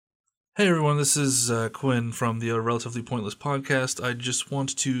Hey everyone, this is Quinn from the Relatively Pointless podcast. I just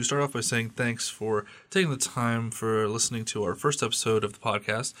want to start off by saying thanks for taking the time for listening to our first episode of the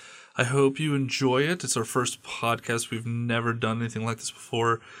podcast. I hope you enjoy it. It's our first podcast. We've never done anything like this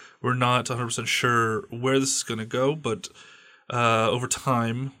before. We're not 100% sure where this is going to go, but over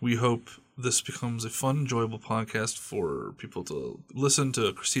time, we hope this becomes a fun, enjoyable podcast for people to listen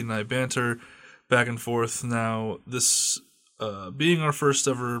to. Christine and I banter back and forth. Now, this being our first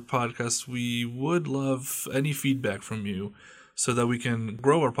ever podcast, we would love any feedback from you so that we can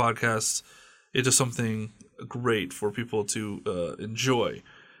grow our podcast into something great for people to enjoy.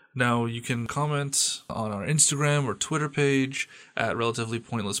 Now, you can comment on our Instagram or Twitter page at Relatively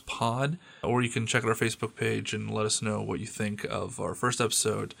Pointless Pod, or you can check out our Facebook page and let us know what you think of our first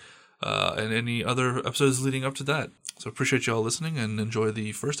episode and any other episodes leading up to that. So appreciate you all listening and enjoy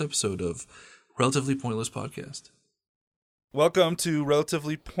the first episode of Relatively Pointless Podcast. Welcome to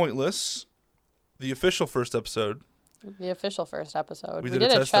Relatively Pointless, the official first episode. The official first episode. We We did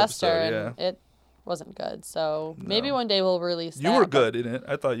did a a test Chester, episode, and it wasn't good. So maybe one day we'll release that. You were but good in it.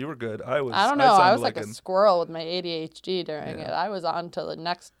 I thought you were good. I don't know. I sounded was like a squirrel with my ADHD during it. I was on to the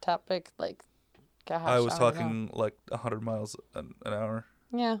next topic. Like, gosh, I was don't know. talking like 100 miles an hour.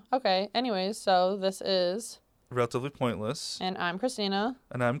 Yeah. Okay. Anyways, so this is, Relatively Pointless. and I'm Christina,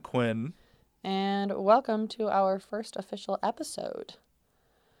 And I'm Quinn. and welcome to our first official episode.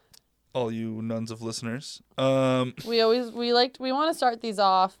 All you nuns of listeners. We want to start these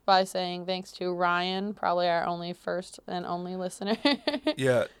off by saying thanks to Ryan, probably our first and only listener.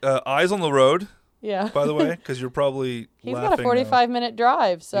 Yeah. Eyes on the road, Yeah. by the way, because you're probably He's laughing got a now. 45-minute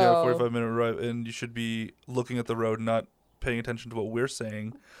drive, so Yeah, 45-minute drive, and you should be looking at the road, not paying attention to what we're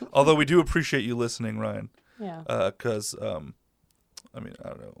saying. Although we do appreciate you listening, Ryan. yeah. Because, I mean, I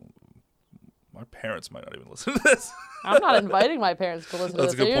don't know. My parents might not even listen to this. I'm not inviting my parents to listen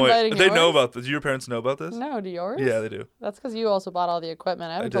That's a to this. good Are you inviting point. They know yours? about this. Do your parents know about this? No, do yours? Yeah, they do. That's because you also bought all the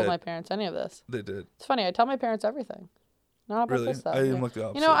equipment. I haven't told did. my parents any of this. They did. It's funny. I tell my parents everything. Not about Really? this stuff. I am yeah. like the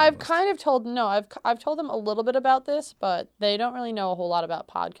opposite. You know, I've almost. kind of told I've told them a little bit about this, but they don't really know a whole lot about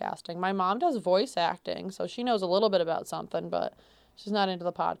podcasting. My mom does voice acting, so she knows a little bit about something, but she's not into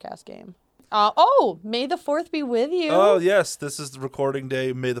the podcast game. May the 4th be with you. Oh, yes. This is the recording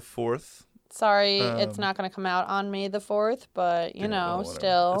day, May the 4th. Sorry, it's not going to come out on May the 4th, but you know, whatever.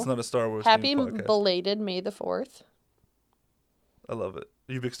 still. It's not a Star Wars Happy themed podcast. belated May the 4th. I love it.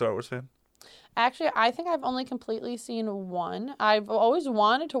 Are you a big Star Wars fan? Actually, I think I've only completely seen one. I've always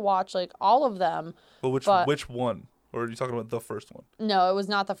wanted to watch like all of them. Well, But- which one? Or are you talking about the first one? No, it was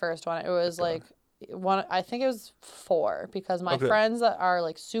not the first one. It was like one. I think it was 4 because my Okay. friends that are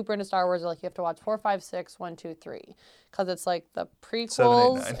like super into Star Wars are like, you have to watch 4, 5, 6, 1, 2, 3, because it's like the 7, 8,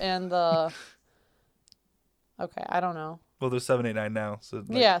 prequels 9. and the. Okay, I don't know. Well, there's 7, 8, 9 now. So like,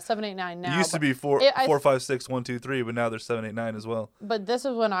 Yeah, 7, 8, 9 now. it used to but be 4, it- I- 4, 5, 6, 1, 2, 3, but now there's 7, 8, 9 as well. But this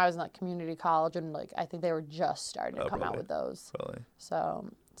is when I was in like community college, and like I think they were just starting to come out probably. with those. Probably.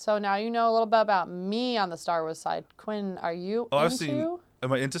 So now you know a little bit about me on the Star Wars side. Quinn, are you Oh, into? I've seen.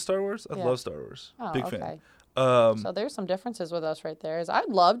 Am I into Star Wars? I Yeah. love Star Wars. Oh, Big okay. fan. So there's some differences with us right there. Is I'd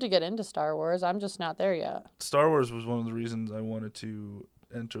love to get into Star Wars. I'm just not there yet. Star Wars was one of the reasons I wanted to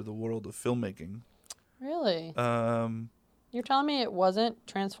enter the world of filmmaking. Really? Um, You're telling me it wasn't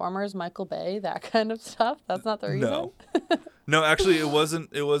Transformers, Michael Bay, that kind of stuff? That's not the reason? No. No, actually, it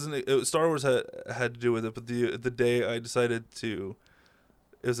wasn't. Star Wars had to do with it. But the day I decided to,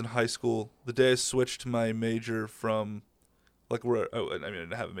 it was in high school. The day I switched my major from, like, I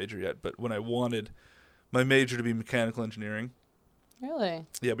didn't have a major yet. But when I wanted my major to be mechanical engineering. Really?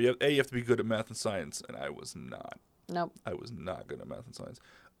 Yeah, but you have to be good at math and science, and I was not. Nope. I was not good at math and science.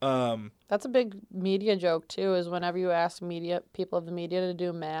 That's a big media joke, too, is whenever you ask people of the media to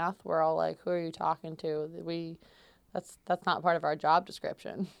do math, we're all like, who are you talking to? That's not part of our job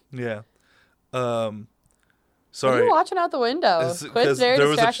description. Yeah. What Sorry. are you watching out the window? It's Quinn's 'cause very there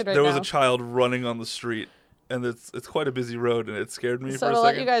was distracted right there now. was a child running on the street, and it's quite a busy road, and it scared me So for a to second.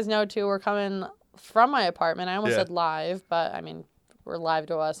 let you guys know, too, we're coming from my apartment. I almost Yeah. said live, but I mean, we're live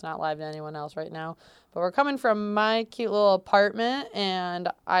to us, not live to anyone else right now. But we're coming from my cute little apartment, and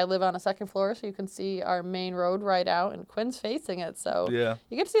I live on a second floor, so you can see our main road right out, and Quinn's facing it. So Yeah.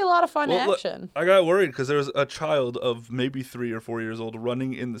 you get to see a lot of fun Well, look, action. I got worried because there was a child of maybe 3 or 4 years old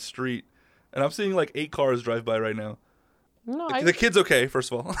running in the street, and I'm seeing like 8 cars drive by right now. No, The kid's okay,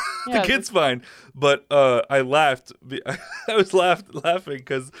 first of all. Yeah, The kid's fine, but I laughed. I was laughing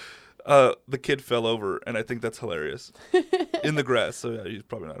because the kid fell over, and I think that's hilarious in the grass. So yeah, he's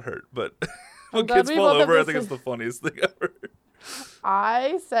probably not hurt, but when glad kids we fall both have over, I this think it's the funniest thing ever.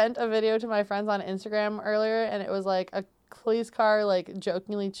 I sent a video to my friends on Instagram earlier, and it was like police car, like,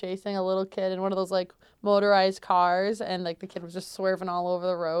 jokingly chasing a little kid in one of those, like, motorized cars, and, like, the kid was just swerving all over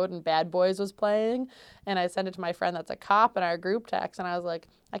the road, and Bad Boys was playing, and I sent it to my friend that's a cop in our group text, and I was like,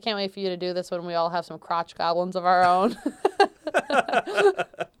 I can't wait for you to do this when we all have some crotch goblins of our own.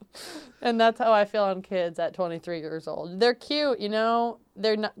 And that's how I feel on kids at 23 years old. They're cute, you know.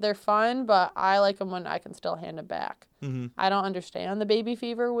 They're fun, but I like them when I can still hand them back. Mm-hmm. I don't understand the baby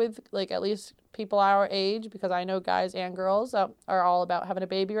fever with, like, at least people our age, because I know guys and girls that are all about having a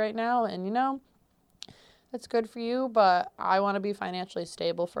baby right now, and, you know, that's good for you, but I want to be financially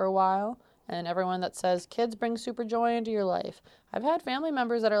stable for a while. And everyone that says kids bring super joy into your life. I've had family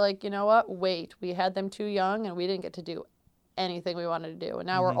members that are like, you know what, wait, we had them too young and we didn't get to do anything we wanted to do. And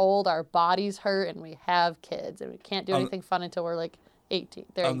now we're old, our bodies hurt, and we have kids, and we can't do anything fun until we're like 18.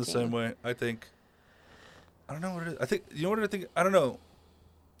 I'm the same way. I don't know what it is. I think, you know what I think? I don't know.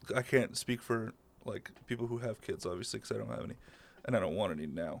 I can't speak for, like, people who have kids, obviously, because I don't have any, and I don't want any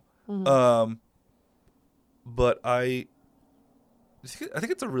now. Mm-hmm. But I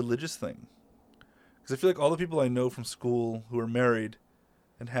think it's a religious thing. Because I feel like all the people I know from school who are married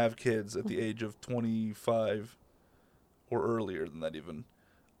and have kids at the age of 25 or earlier than that even,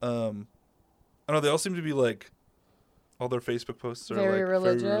 I don't know, they all seem to be like, all their Facebook posts are very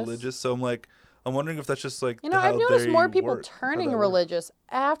religious. Very religious. So I'm wondering if that's just like, you know, I've noticed more people turning religious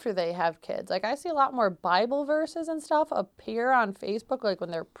after they have kids. Like, I see a lot more Bible verses and stuff appear on Facebook, like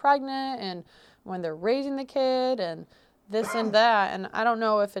when they're pregnant and when they're raising the kid and this and that. And I don't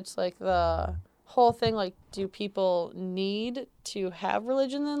know if it's like the whole thing, like, do people need to have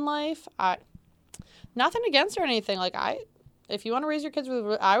religion in life? Nothing against or anything. Like, if you want to raise your kids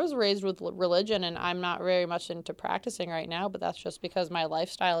I was raised with religion, and I'm not very much into practicing right now, but that's just because my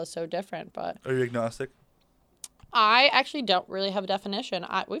lifestyle is so different. But are you agnostic? I actually don't really have a definition.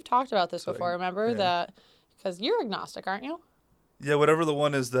 We've talked about this before, remember? That, because you're agnostic, aren't you? Yeah, whatever the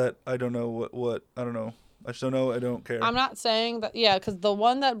one is that I don't know what I don't know. I just don't know. I don't care. I'm not saying that, because the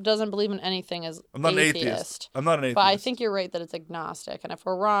one that doesn't believe in anything is I'm not atheist. An atheist. I'm not an atheist. But I think you're right that it's agnostic. And if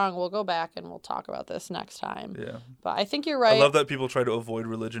we're wrong, we'll go back and we'll talk about this next time. Yeah. But I think you're right. I love that people try to avoid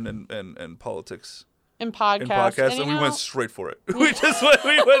religion and politics. In podcasts. And we went straight for it. We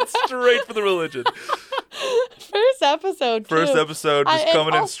went straight for the religion. First episode, just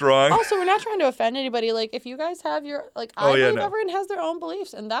coming in strong. Also, we're not trying to offend anybody. Like, if you guys have your, like, I believe everyone has their own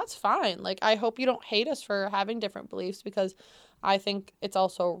beliefs, and that's fine. Like, I hope you don't hate us for having different beliefs, because I think it's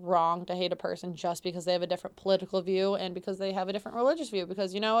also wrong to hate a person just because they have a different political view and because they have a different religious view.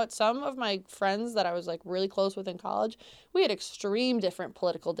 Because, you know what, some of my friends that I was, like, really close with in college, we had extreme different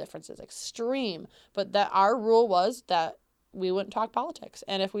political differences, extreme. But that our rule was that we wouldn't talk politics.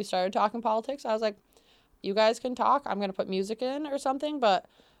 And if we started talking politics, I was like, you guys can talk. I'm going to put music in or something, but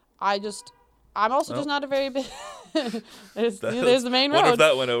I'm also just not a very big... there's the main road. What if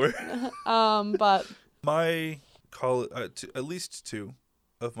that went over? But... My college... at least two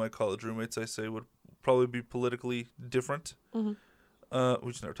of my college roommates, I say, would probably be politically different. Mm-hmm.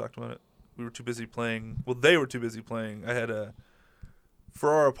 We just never talked about it. We were too busy playing... Well, they were too busy playing.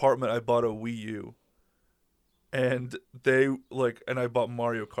 For our apartment, I bought a Wii U. And and I bought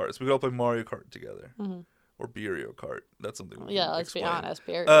Mario Kart. So we could all play Mario Kart together. Mm-hmm. Or Beerio Kart. That's something we can let's explain. be honest.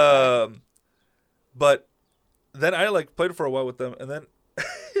 Beerio Kart. But then I, played it for a while with them. And then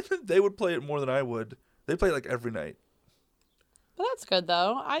they would play it more than I would. They play it, every night. But that's good,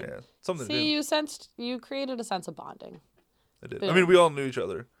 though. Something to do. You created a sense of bonding. I did. Boom. I mean, we all knew each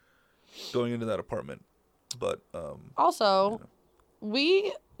other going into that apartment. But, also,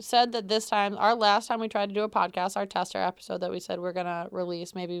 we said that this time, our last time we tried to do a podcast, our tester episode that we said we're going to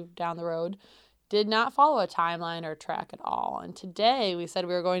release maybe down the road, did not follow a timeline or track at all. And today we said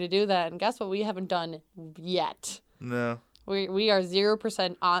we were going to do that. And guess what? We haven't done yet. No. We are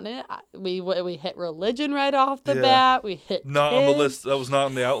 0% on it. We hit religion right off the bat. We hit not kids. On the list. That was not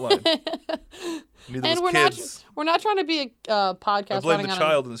in the outline. And we're not trying to be a podcast. I blame the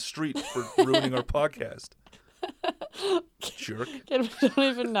child in the street for ruining our podcast. Jerk. We don't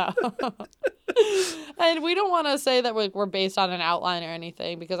even know. And we don't want to say that we're based on an outline or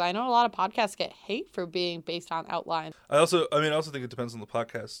anything, because I know a lot of podcasts get hate for being based on outline. I also think it depends on the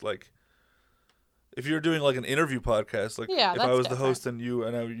podcast. Like, if you're doing an interview podcast, if I was the host and you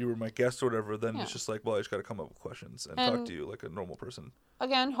were my guest or whatever, then it's just I just got to come up with questions and talk to you like a normal person.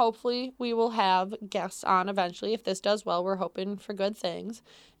 Again, hopefully we will have guests on eventually. If this does well, we're hoping for good things.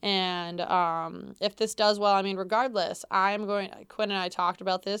 And if this does well, I mean, regardless, Quinn and I talked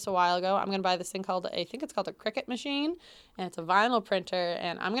about this a while ago. I'm going to buy this thing I think it's called a Cricut machine, and it's a vinyl printer.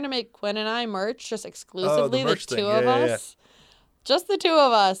 And I'm going to make Quinn and I merch just exclusively, the two of us. Just the two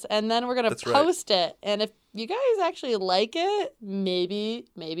of us, and then we're going to post it. And if you guys actually like it, maybe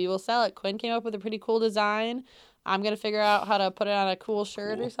we'll sell it. Quinn came up with a pretty cool design. I'm going to figure out how to put it on a cool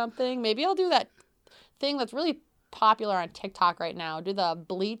shirt or something. Maybe I'll do that thing that's really popular on TikTok right now. Do the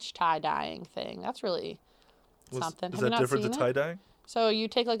bleach tie-dyeing thing. That's really something. Is that different to tie-dyeing? So you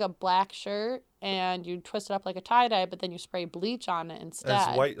take like a black shirt and you twist it up like a tie-dye, but then you spray bleach on it instead. And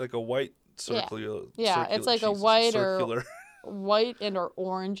it's white, like a white circular. Yeah, it's like a white or white and or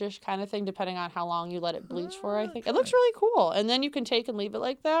orangish kind of thing, depending on how long you let it bleach for, I think. It looks really cool. And then you can take and leave it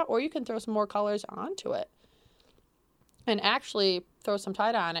like that, or you can throw some more colors onto it. And actually throw some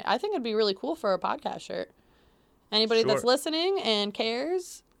tie-dye on it. I think it'd be really cool for a podcast shirt. Anybody that's listening and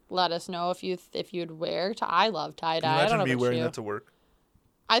cares, let us know if you'd wear. I love tie-dye. I don't know me wearing that to work.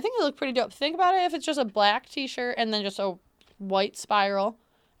 I think it look pretty dope. Think about it if it's just a black T-shirt and then just a white spiral,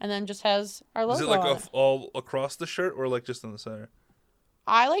 and then just has our logo. Is it like all across the shirt or like just in the center?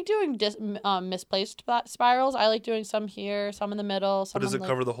 I like doing misplaced spirals. I like doing some here, some in the middle. Some but does it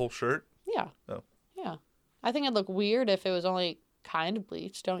cover the whole shirt? Yeah. Oh. Yeah. I think it'd look weird if it was only kind of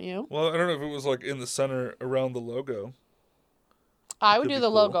bleached, don't you? Well, I don't know if it was like in the center around the logo. I would do the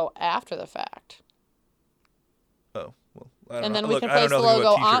logo after the fact. Oh, well, I don't know. And then we can place the logo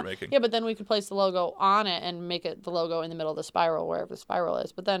on. Yeah, but then we could place the logo on it and make it the logo in the middle of the spiral, wherever the spiral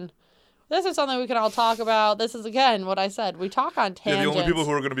is. But then this is something we can all talk about. This is, again, what I said. We talk on tangents. Yeah, the only people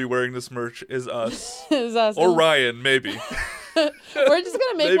who are going to be wearing this merch is us. Or Ryan, maybe. We're just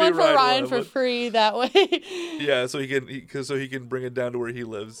gonna make one for Ryan for free that way. Yeah, so he can bring it down to where he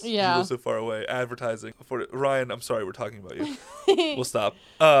lives. Yeah, he lives so far away. Advertising for Ryan. I'm sorry, we're talking about you. We'll stop.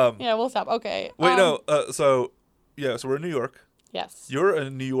 Yeah, we'll stop. Okay. Wait, no. So we're in New York. Yes. You're a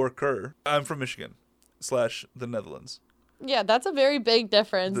New Yorker. I'm from Michigan / the Netherlands. Yeah, that's a very big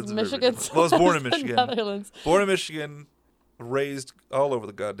difference. Michigan. Well, I was born in Michigan. Netherlands. Born in Michigan, raised all over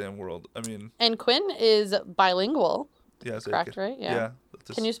the goddamn world. I mean. And Quinn is bilingual. Yeah, correct, right? Yeah.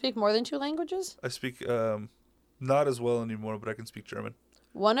 Can you speak more than 2 languages? I speak not as well anymore, but I can speak German.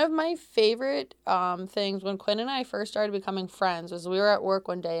 One of my favorite things when Quinn and I first started becoming friends was we were at work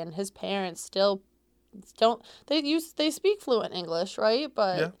one day and his parents still don't they speak fluent English, right?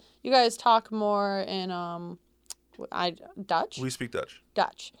 But you guys talk more in Dutch. We speak Dutch.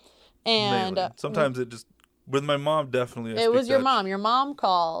 Dutch, and sometimes it just. With my mom, definitely. It was your mom. Your mom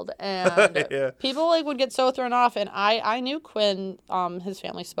called, and people would get so thrown off. And I knew Quinn, his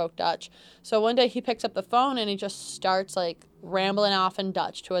family spoke Dutch. So one day he picks up the phone and he just starts rambling off in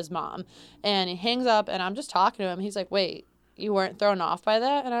Dutch to his mom. And he hangs up, and I'm just talking to him. He's like, "Wait, you weren't thrown off by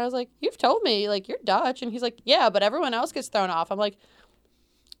that?" And I was like, "You've told me, you're Dutch." And he's like, "Yeah, but everyone else gets thrown off." I'm like,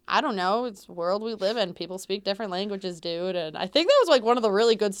 I don't know. It's the world we live in. People speak different languages, dude. And I think that was one of the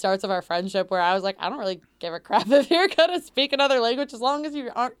really good starts of our friendship where I was like, I don't really give a crap if you're going to speak another language as long as you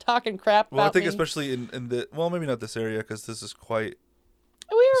aren't talking crap about me. Well, I think especially in the, maybe not this area because this is quite.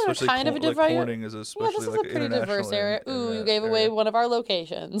 We were in a kind of a diverse. Corning is especially this is a pretty diverse area. Ooh, you gave away one of our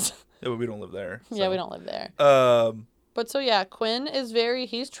locations. Yeah, but we don't live there. So. Yeah, we don't live there. But so yeah, Quinn is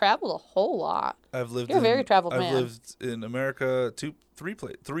he's traveled a whole lot. You're a very traveled man. I've lived in America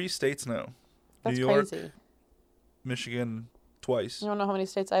 3 states now. That's New York, crazy. Michigan, twice. You don't know how many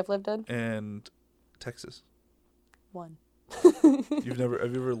states I've lived in? And Texas. 1. Have you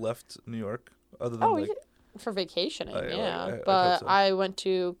ever left New York other than for vacationing, but I went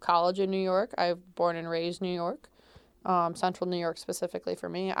to college in New York. I was born and raised New York. Central New York specifically for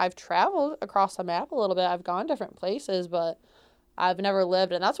me. I've traveled across the map a little bit. I've gone different places, but I've never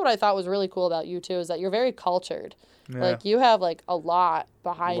lived. And that's what I thought was really cool about you, too, is that you're very cultured. Yeah. You have, a lot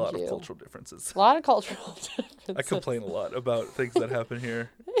behind you. A lot of cultural differences. A lot of cultural differences. I complain a lot about things that happen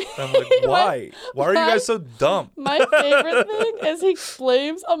here. I'm like, why? Why are you guys so dumb? My favorite thing is he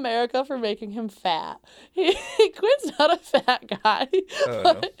blames America for making him fat. Quinn's not a fat guy.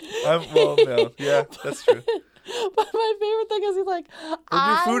 No. Yeah, that's true. But my favorite thing is he's like,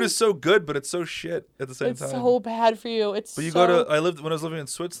 your food is so good, but it's so shit at the same time. It's so bad for you. When I was living in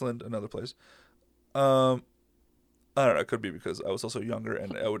Switzerland, another place. I don't know. It could be because I was also younger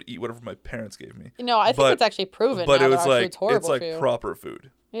and I would eat whatever my parents gave me. No, I think it's actually proven. But now it was it's proper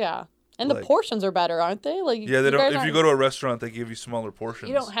food. Yeah. And the portions are better, aren't they? Yeah, they don't. If you go to a restaurant, they give you smaller portions.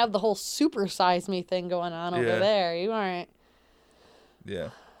 You don't have the whole super size me thing going on over there. You aren't. Yeah.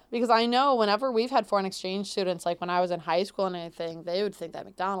 Because I know whenever we've had foreign exchange students, when I was in high school and anything, they would think that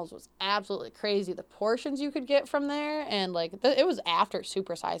McDonald's was absolutely crazy. The portions you could get from there, and it was after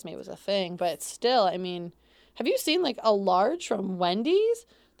super size me was a thing, but still, I mean, have you seen a large from Wendy's?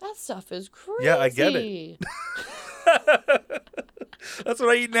 That stuff is crazy. Yeah, I get it. That's what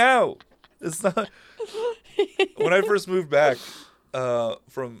I eat now. It's not. When I first moved back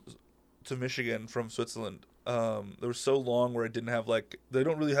from to Michigan from Switzerland, there was so long where I didn't have they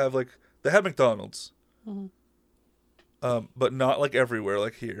don't really have they have McDonald's, but not everywhere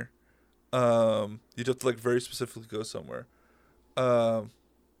like here. You'd have to very specifically go somewhere.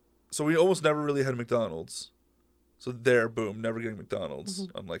 So we almost never really had McDonald's. So there, boom, never getting McDonald's,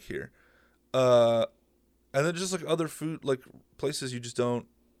 unlike here. And then just other food, places you just don't,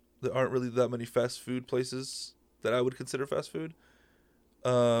 there aren't really that many fast food places that I would consider fast food.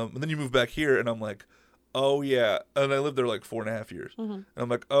 And then you move back here and I'm like, oh yeah. And I lived there 4.5 years. And I'm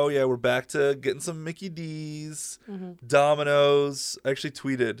like, oh yeah, we're back to getting some Mickey D's, Domino's. I actually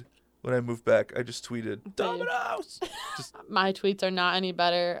tweeted when I moved back. I just tweeted, Domino's. My tweets are not any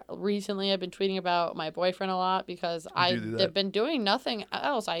better. Recently, I've been tweeting about my boyfriend a lot because I've been doing nothing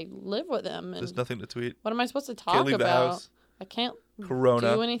else. I live with him. There's nothing to tweet. What am I supposed to talk Can't leave about? the house. I can't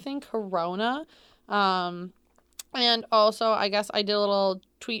Corona. do anything. Corona. And also, I guess I did a little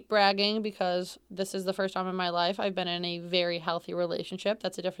tweet bragging because this is the first time in my life I've been in a very healthy relationship.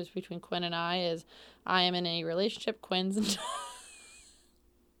 That's the difference between Quinn and I is I am in a relationship. Quinn's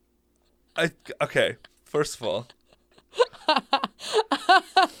Okay, first of all,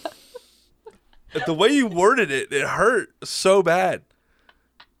 the way you worded it hurt so bad.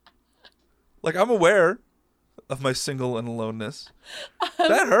 I'm aware of my single and aloneness.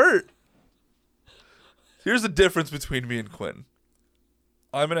 That hurt. Here's the difference between me and Quinn.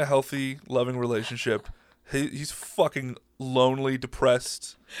 I'm in a healthy, loving relationship. He's fucking lonely,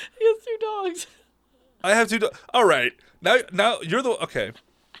 depressed. He has 2 dogs. I have 2 dogs. All right. Now you're the... Okay.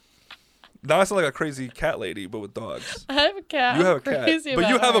 Now I sound like a crazy cat lady, but with dogs. I have a cat. You have a cat. But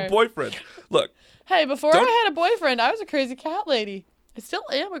you have a boyfriend. Look. Hey, before I had a boyfriend, I was a crazy cat lady. I still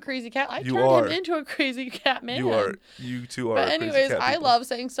am a crazy cat. I turned him into a crazy cat man. You are. You two are. But crazy anyways, cat I people. love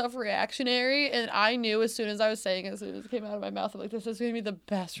saying stuff reactionary, and I knew as soon as I was saying it, as soon as it came out of my mouth, I'm like, this is going to be the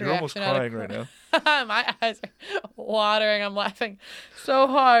best You're reaction. almost crying right now. My eyes are watering. I'm laughing so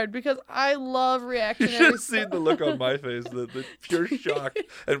hard because I love reactionary. You should have seen the look on my face, the pure shock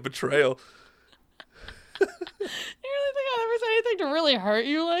and betrayal. You really think I'd ever say anything to really hurt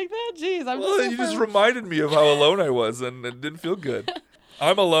you like that? Jeez, I'm you just reminded me of how alone I was, and it didn't feel good.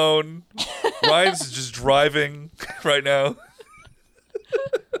 I'm alone. Ryan's just driving right now.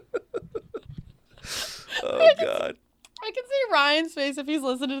 Oh, God. I can see Ryan's face if he's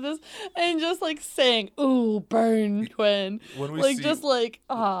listening to this and just saying, ooh, burn, Quinn. When we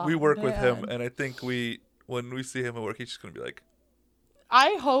we work with him, and I think when we see him at work, he's just going to be like,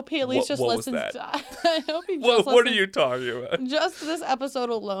 I hope he at least just what listens. was that? I hope he just what are you talking about? Just this episode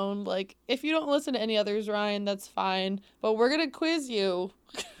alone. If you don't listen to any others, Ryan, that's fine. But we're going to quiz you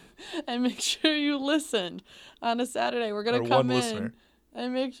and make sure you listened on a Saturday. We're going to come in listener.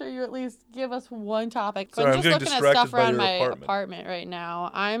 and make sure you at least give us one topic. Sorry, I'm just looking at stuff around my apartment right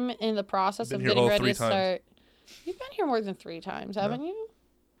now. I'm in the process of getting ready to start. You've been here more than 3 times, haven't you?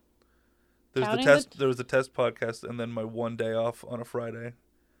 There's the test. There was the test podcast, and then my one day off on a Friday.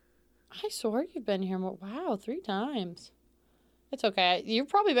 I swear you've been here more. Wow, 3 times. It's okay. You've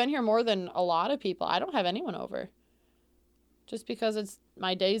probably been here more than a lot of people. I don't have anyone over. Just because it's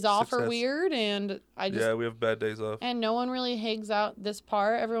my days off are weird, and we have bad days off. And no one really hangs out this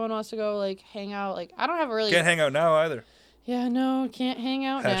part. Everyone wants to go hang out. I don't have a really. Can't hang out now either. Yeah, no, can't hang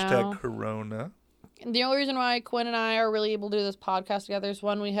out now. Corona. The only reason why Quinn and I are really able to do this podcast together is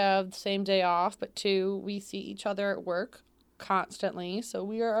 1, we have the same day off, but 2, we see each other at work constantly, so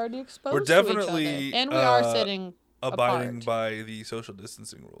we are already exposed to each other. And we are sitting abiding apart. by the social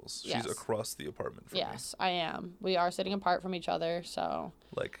distancing rules. Yes. She's across the apartment from me. Yes, I am. We are sitting apart from each other, so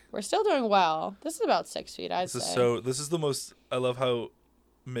like we're still doing well. This is about 6 feet, I'd say. This is the most, I love how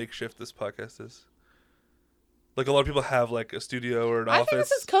makeshift this podcast is. Like a lot of people have like a studio or an office. I think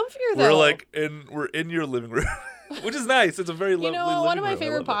this is comfier though. We're in your living room, which is nice. It's a very lovely living room. One of my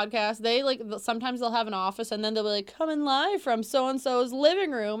favorite podcasts, they like sometimes they'll have an office and then they'll be like coming live from so and so's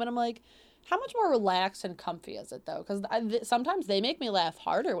living room, and I'm like, how much more relaxed and comfy is it though? Because sometimes they make me laugh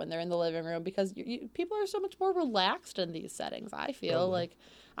harder when they're in the living room because people are so much more relaxed in these settings. I feel like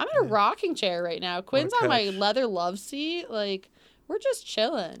I'm in a rocking chair right now. Quinn's on my leather love seat. Like we're just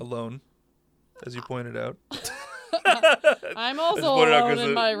chilling alone, as you pointed out. I'm also alone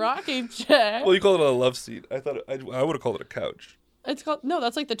in my rocking chair. Well, you call it a love seat. I thought I would have called it a couch. It's called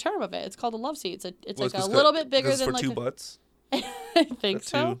that's like the term of it. It's called a love seat. It's like a little bit bigger than for like 2 butts. I think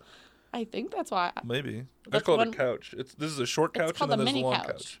so. I think that's why. Maybe I call it a couch. This is a short couch. It's called and a then mini there's a long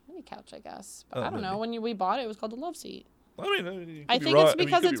couch. Mini couch, I guess. But I don't know. When we bought it, it was called a love seat. I mean, I think it's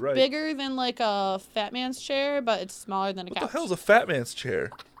because it's bigger than like a fat man's chair, but it's smaller than a couch. What the hell's a fat man's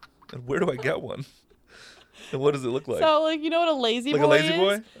chair? And where do I get one? And what does it look like? So, like, you know what a lazy Like boy a lazy is?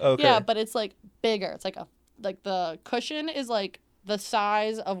 boy? Okay. Yeah, but it's like bigger. It's like the cushion is like the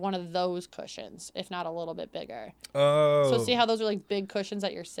size of one of those cushions, if not a little bit bigger. Oh. So see how those are like big cushions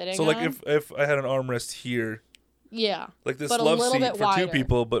that you're sitting So on? like if I had an armrest here, Yeah. like this But a love little seat bit for wider. two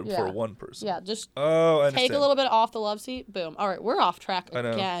people, but for Yeah. one person. Yeah, just Oh, I understand. take a little bit off the love seat. Boom. All right, we're off track I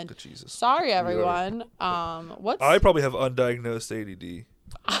know. again. Good Jesus. Sorry, are. everyone. What's I probably have undiagnosed ADD.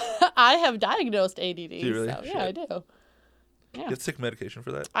 I have diagnosed ADD. you really? So, yeah, I do. Yeah. You have to take medication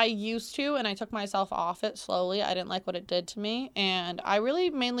for that. I used to, and I took myself off it slowly. I didn't like what it did to me, and I really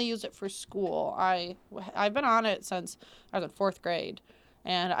mainly used it for school. I've been on it since I was in 4th grade,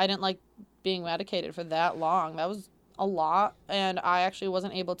 and I didn't like being medicated for that long. That was a lot, and I actually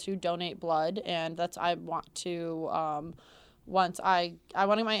wasn't able to donate blood, and I want to once I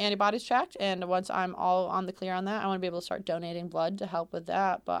want to get my antibodies checked, and once I'm all on the clear on that, I want to be able to start donating blood to help with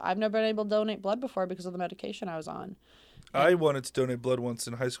that. But I've never been able to donate blood before because of the medication I was on. I wanted to donate blood once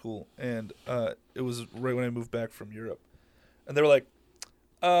in high school, and it was right when I moved back from Europe. And they were like,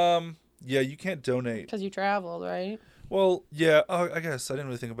 yeah, you can't donate. Because you traveled, right? Well, yeah, I guess. I didn't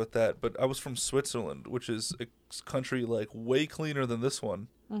really think about that. But I was from Switzerland, which is a country, like, way cleaner than this one.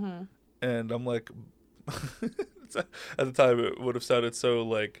 Mm-hmm. And I'm like, at the time, it would have sounded so,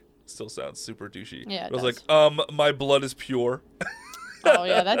 like, still sounds super douchey. Yeah, it I was does. like, my blood is pure. Oh,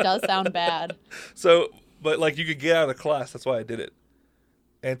 yeah, that does sound bad. So, but, like, you could get out of class. That's why I did it.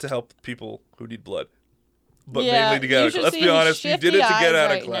 And to help people who need blood. But mainly to get out of class. Let's be honest, you did it to get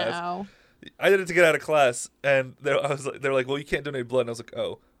out of class. Now. I did it to get out of class, and they were like, well, you can't donate blood. And I was like,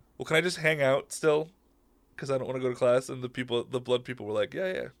 oh, well, can I just hang out still? Because I don't want to go to class. And the blood people were like,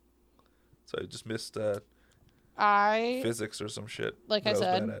 yeah. So I just missed physics or some shit. Like I that was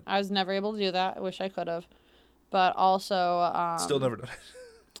bad said, at. I was never able to do that. I wish I could have. But also... Still never done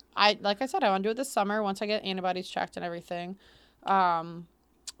it. Like I said, I want to do it this summer once I get antibodies checked and everything.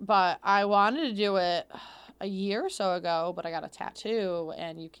 But I wanted to do it a year or so ago, but I got a tattoo,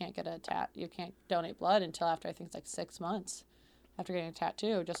 and you can't get you can't donate blood until after, I think it's like 6 months after getting a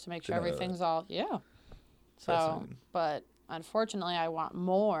tattoo, just to make sure everything's all, yeah. So, but unfortunately I want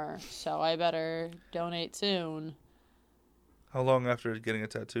more, so I better donate soon. How long after getting a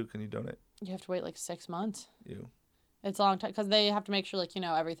tattoo can you donate? You have to wait like 6 months. It's a long time, because they have to make sure, like,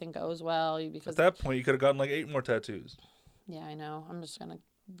 everything goes well. Because at that point, you could have gotten like 8 more tattoos. Yeah, I know. I'm just going to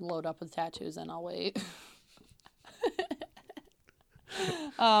load up with tattoos and I'll wait.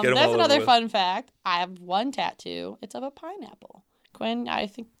 That's another fun fact. I have one tattoo. It's of a pineapple. Quinn, I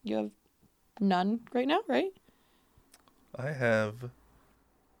think you have none right now, right? I have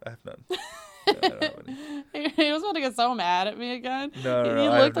none. I don't have any. He was about to get so mad at me again. No. He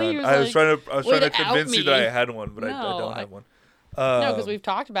looked like he was I was trying to convince you that I me. had one, but No, I don't have one. No, because we've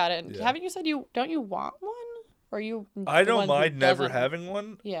talked about it. Yeah. Haven't you said don't you want one? Or you? I the don't one who mind never doesn't? having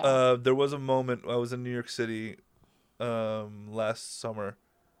one. Yeah. There was a moment I was in New York City, last summer,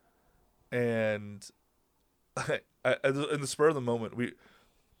 and in the spur of the moment,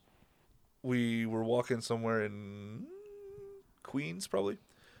 we were walking somewhere in Queens probably,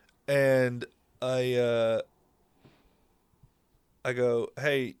 and I go,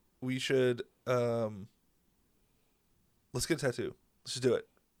 hey, we should let's get a tattoo. Let's just do it.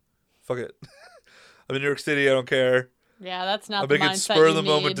 Fuck it. I'm in New York City. I don't care. Yeah, that's not I'm the making mindset spur of you the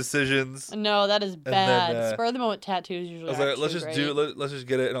moment need. decisions. No, that is bad. then, Spur of the moment tattoos usually. I was are like, let's actually just great. let's just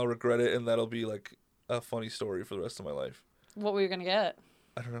get it, and I'll regret it, and that'll be like a funny story for the rest of my life. What were you gonna get?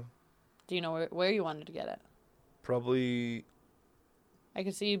 I don't know. Do you know where you wanted to get it? Probably. I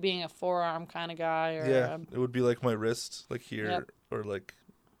could see you being a forearm kind of guy, or Yeah, it would be like my wrist, like here, Yep. or like.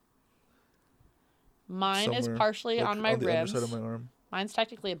 Mine is somewhere, partially like, on my the ribs. underside of my arm. Mine's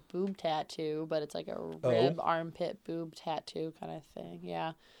technically a boob tattoo, but it's like a rib, armpit, boob tattoo kind of thing.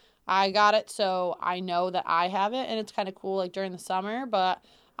 Yeah. I got it so I know that I have it, and it's kind of cool like during the summer, but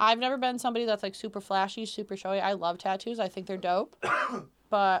I've never been somebody that's like super flashy, super showy. I love tattoos. I think they're dope.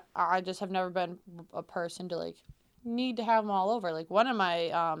 But I just have never been a person to like need to have them all over. Like one of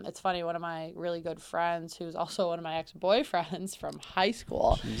my it's funny, one of my really good friends who's also one of my ex-boyfriends from high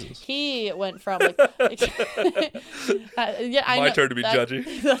school. Jesus. He went from like yeah, I My know, turn to be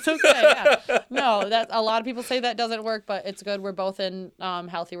judgy. That's okay. Yeah. No, that a lot of people say that doesn't work, but it's good. We're both in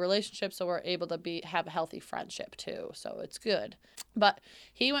healthy relationships, so we're able to have a healthy friendship too. So it's good. But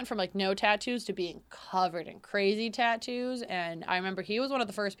he went from like no tattoos to being covered in crazy tattoos, and I remember he was one of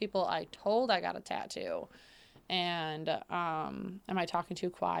the first people I told I got a tattoo. And am I talking too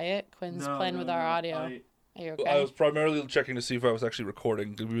quiet? Quinn's playing with our audio. Are you okay? I was primarily checking to see if I was actually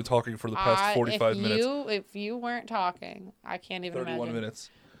recording. We've been talking for the past 45 minutes. If you weren't talking, I can't even 31 imagine. minutes.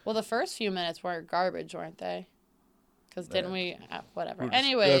 Well, the first few minutes were garbage, weren't they? Because didn't we? Whatever. That's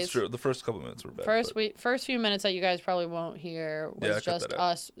Anyways, true. The first couple minutes were bad. first few minutes that you guys probably won't hear Yeah, was cut just that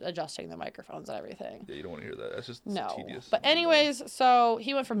out. us adjusting the microphones and everything. Yeah, you don't want to hear that. That's just No. tedious. But anyways, so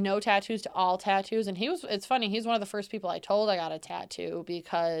he went from no tattoos to all tattoos, and it's funny, he's one of the first people I told I got a tattoo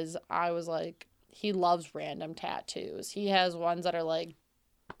because I was like, he loves random tattoos. He has ones that are like,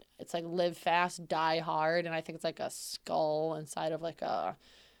 it's like live fast, die hard, and I think it's like a skull inside of like a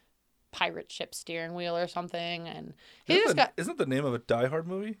pirate ship steering wheel or something, and isn't that the name of a Die Hard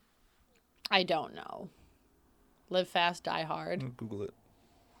movie? I don't know. Live fast, die hard. I'll Google it.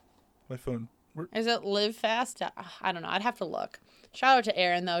 My phone. Is it live fast? I don't know. I'd have to look. Shout out to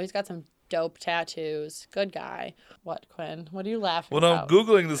Aaron though. He's got some dope tattoos. Good guy. What, Quinn? What are you laughing Well, about? I'm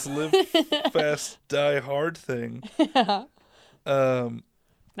Googling this Live Fast Die Hard thing. Yeah. Um,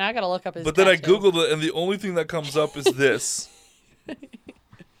 Now I gotta look up his but then I tattoo. Googled it, and the only thing that comes up is this.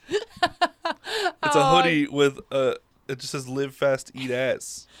 It's a hoodie with it just says "Live Fast, Eat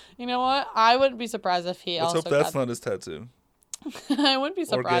Ass." You know what? I wouldn't be surprised if he Let's also hope that's got... not his tattoo. I wouldn't be Or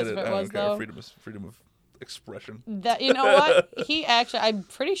surprised get if it. it I was don't care. though. Freedom of expression. That, you know what? He actually, I'm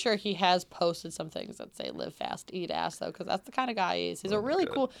pretty sure he has posted some things that say "live fast, eat ass" though, because that's the kind of guy he is. He's a really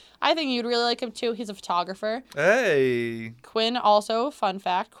God. cool. I think you'd really like him too. He's a photographer. Hey. Quinn also, fun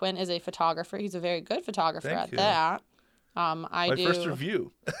fact, Quinn is a photographer. He's a very good photographer Thank at you. that. My first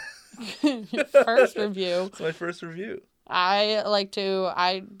review. Your first review. It's my first review. I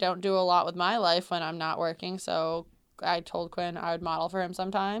don't do a lot with my life when I'm not working, so I told Quinn I would model for him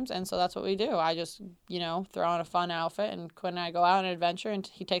sometimes, and so that's what we do. I just, throw on a fun outfit, and Quinn and I go out on an adventure, and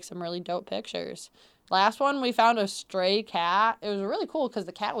he takes some really dope pictures. Last one, we found a stray cat. It was really cool because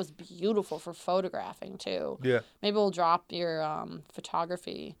the cat was beautiful for photographing, too. Yeah. Maybe we'll drop your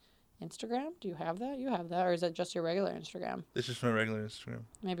photography Instagram. Do you have that? You have that, or is it just your regular Instagram? It's just my regular Instagram.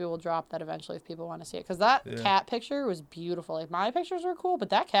 Maybe we'll drop that eventually if people want to see it. Because that cat picture was beautiful. Like, my pictures were cool, but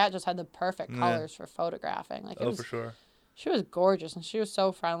that cat just had the perfect colors for photographing. Like, For sure. She was gorgeous, and she was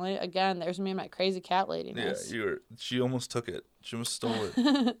so friendly. Again, there's me and my crazy cat ladiness. Yeah, she almost took it. She almost stole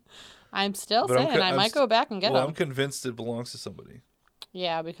it. I'm still But saying I might go back and get well, them. I'm convinced it belongs to somebody.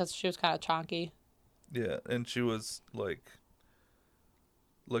 Yeah, because she was kind of chonky. Yeah, and she was like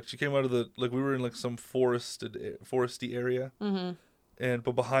she came out of we were in like some foresty area. Mm-hmm.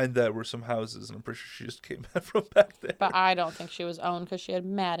 But behind that were some houses, and I'm pretty sure she just came out from back there. But I don't think she was owned because she had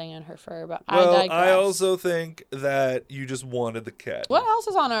matting in her fur. But well, I digress. I also think that you just wanted the cat. What else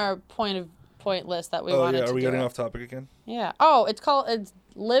is on our point list that we wanted to do? Are we getting off topic again? Yeah. Oh, it's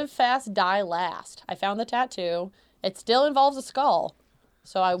Live Fast, Die Last. I found the tattoo. It still involves a skull.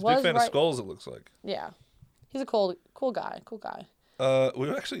 So I was big fan of skulls, it looks like. Yeah. He's a cool guy. Cool guy. We've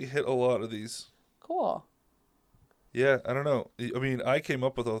actually hit a lot of these. Cool. Yeah, I don't know. I mean, I came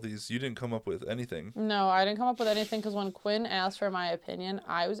up with all these. You didn't come up with anything. No, I didn't come up with anything because when Quinn asked for my opinion,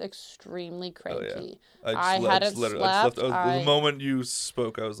 I was extremely cranky. I hadn't slept. The moment you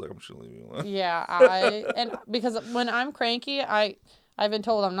spoke, I was like, I'm just gonna leave you alone. Yeah, and because when I'm cranky, I've been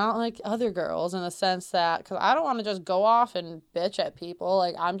told I'm not like other girls in the sense that, because I don't want to just go off and bitch at people.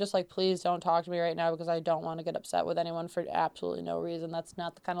 Like, I'm just like, please don't talk to me right now because I don't want to get upset with anyone for absolutely no reason. That's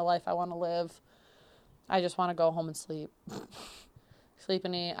not the kind of life I want to live. I just want to go home and sleep. Sleep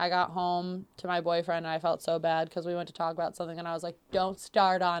and eat. I got home to my boyfriend and I felt so bad because we went to talk about something and I was like, don't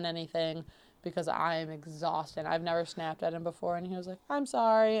start on anything because I am exhausted. I've never snapped at him before and he was like, I'm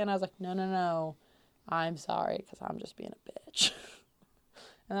sorry. And I was like, no. I'm sorry because I'm just being a bitch.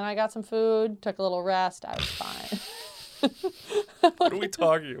 And then I got some food, took a little rest. I was fine. What are we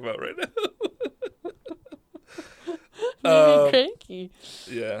talking about right now? Cranky.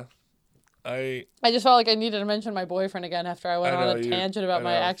 Yeah. I just felt like I needed to mention my boyfriend again after I went on a tangent about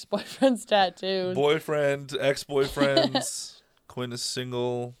my ex-boyfriend's tattoos. Boyfriend, ex-boyfriends. Quinn is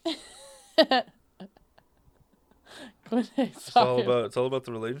single. It's all about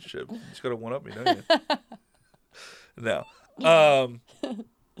the relationship. You just gotta one up me, don't you? No.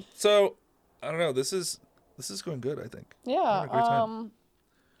 So I don't know. This is going good, I think. Yeah. Great time.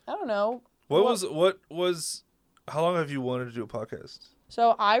 I don't know. What was how long have you wanted to do a podcast?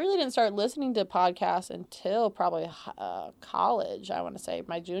 So I really didn't start listening to podcasts until probably college, I want to say,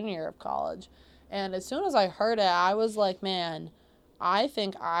 my junior year of college. And as soon as I heard it, I was like, man, I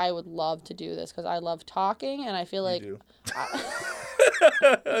think I would love to do this because I love talking and I feel like... You do.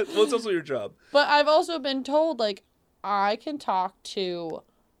 Well, it's also your job. But I've also been told, like, I can talk to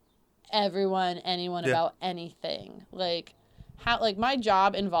anyone about anything. Like, my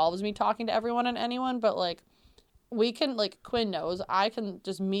job involves me talking to everyone and anyone, but, like, we can, like, Quinn knows, I can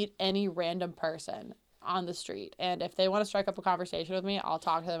just meet any random person on the street. And if they want to strike up a conversation with me, I'll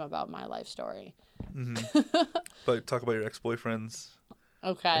talk to them about my life story. But talk about your ex-boyfriends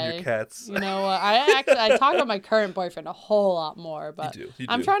Okay. and your cats. You know what? I talk about my current boyfriend a whole lot more, but You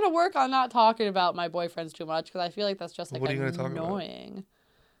I'm do. trying to work on not talking about my boyfriends too much because I feel like that's just like What are you gonna talk about? annoying.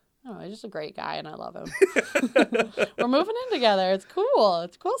 Oh, he's just a great guy and I love him. We're moving in together. It's cool.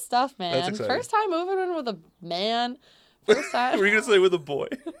 It's cool stuff, man. That's exciting. First time moving in with a man. First time. Were you gonna say with a boy?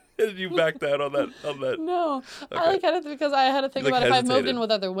 And you backed out on that? No, Okay. I like had it because I had to think You, like, about if I've moved hesitated. in with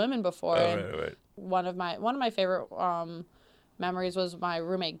other women before. Oh, and right. one of my favorite memories was my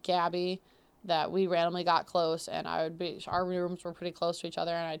roommate Gabby, that we randomly got close, and our rooms were pretty close to each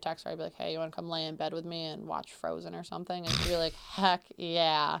other, and I'd text her, I'd be like, hey, you want to come lay in bed with me and watch Frozen or something? And she'd be like, heck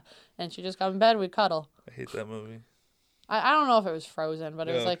yeah, and she'd just come in bed, we'd cuddle. I hate that movie. I don't know if it was Frozen, but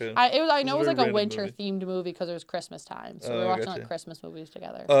it was Yeah, like okay. I know it was a like a very winter random themed movie because it was Christmas time, so we Oh, were watching gotcha. like Christmas movies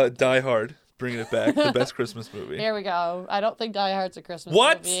together. Die Hard, bringing it back, the best Christmas movie. Here we go. I don't think Die Hard's a Christmas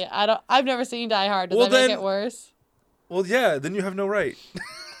What? movie. I've never seen Die Hard. Does Well, that make then- it worse? Well, yeah, then you have no right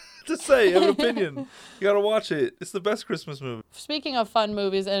to say you have an opinion. You gotta watch it. It's the best Christmas movie. Speaking of fun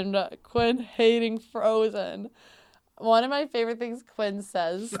movies and Quinn hating Frozen, one of my favorite things Quinn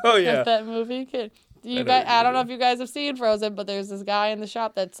says Oh, yeah. with that movie. know I what you're don't know doing. if you guys have seen Frozen, but there's this guy in the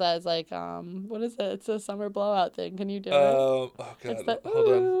shop that says like, what is it? It's a summer blowout thing. Can you do it? Oh god, It's the hold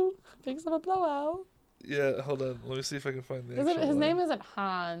on. ooh, big summer blowout. Yeah, hold on. Let me see if I can find the. Is it, actual his line. name isn't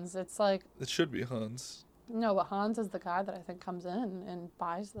Hans. It's like It should be Hans. no, but Hans is the guy that I think comes in and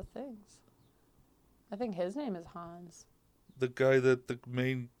buys the things. I think his name is Hans. The guy that the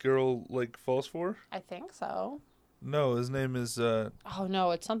main girl like falls for. I think so. No, his name is. Oh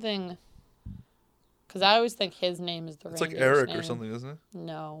no, it's something. Because I always think his name is the It's like reindeer's Eric name. or something, isn't it?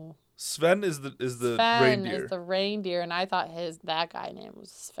 No, Sven is the Sven reindeer. is the reindeer, and I thought that guy name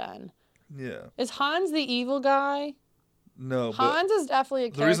was Sven. Yeah. Is Hans the evil guy? No, but Hans is definitely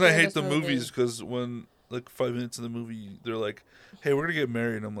a character. the reason I in hate this the movie. movie is because when like 5 minutes in the movie they're like, "Hey, we're gonna get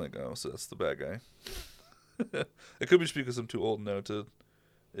married," and I'm like, "Oh, so that's the bad guy." It could be just because I'm too old now to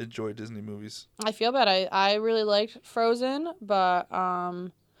enjoy Disney movies. I feel bad. I really liked Frozen, but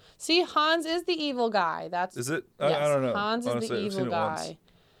see, Hans is the evil guy. That's Is it? yes, I don't know. Hans Honestly, is the I've seen evil it once. guy.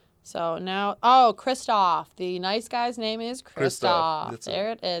 So now, Kristoff. The nice guy's name is Kristoff, Kristoff. that's it.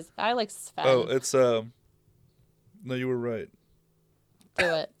 There it is. I like Sven. Oh, it's No, you were right. Do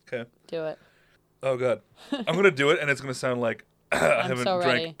it. Okay. Do it. Oh god, I'm gonna do it, and it's gonna sound like I haven't so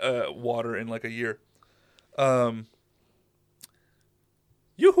drank water in like a year.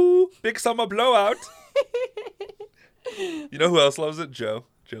 Yoo-hoo! Big summer blowout. You know who else loves it? Joe.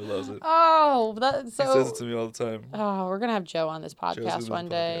 Joe loves it. Oh, that He so. says it to me all the time. Oh, we're gonna have Joe on this Joe's gonna podcast be on one the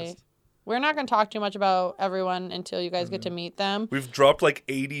day. podcast. We're not gonna talk too much about everyone until you guys get to meet them. We've dropped like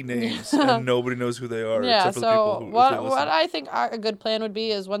 80 names, and nobody knows who they are. Yeah. except for the So people who if they what listen. I think a good plan would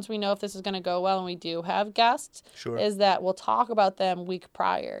be is once we know if this is gonna go well and we do have guests, Sure. is that we'll talk about them week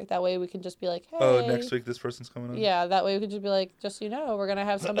prior. That way we can just be like, hey. Oh, next week this person's coming on. Yeah, that way we could just be like, just so you know, we're gonna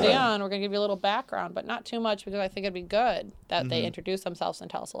have somebody on. We're gonna give you a little background, but not too much because I think it'd be good that they introduce themselves and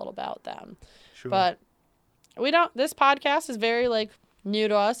tell us a little about them. Sure. But we don't. This podcast is very like new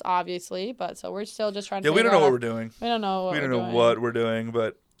to us, obviously. But so we're still just trying to. Yeah, we figure don't know out what we're doing. We don't know. What We don't we're know doing. what we're doing,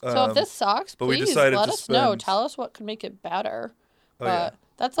 but So if this sucks, but we please decided let to us know. spend- Tell us what could make it better. Oh, But yeah.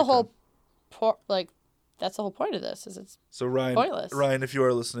 that's the whole, that's the whole point of this. Is it's So Ryan, pointless. Ryan, if you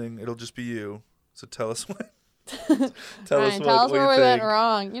are listening, it'll just be you. So tell us what. Ryan, tell us tell us what where we you went think.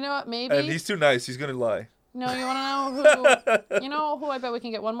 wrong. You know what? Maybe. And he's too nice. He's gonna lie. No, you want to know who? You know who? I bet we can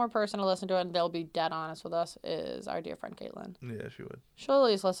get one more person to listen to it, and they'll be dead honest with us. Is our dear friend Caitlin. Yeah, she would. She'll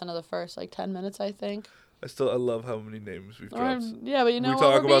at least listen to the first 10 minutes, I think. I love how many names we've dropped. Yeah, but you know we what?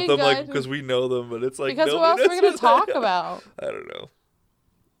 talk We're about being them good. because we know them, but it's like Because who nobody else are we knows going who to they talk are. about? I don't know.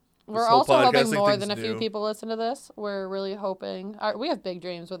 We're whole also hoping podcasting more thing's than a few new. people listen to this. We're really hoping. We have big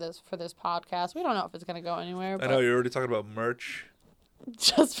dreams for this podcast. We don't know if it's going to go anywhere, I but know you're already talking about merch.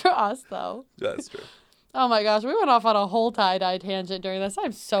 just for us, though. That's true. Oh my gosh, we went off on a whole tie-dye tangent during this.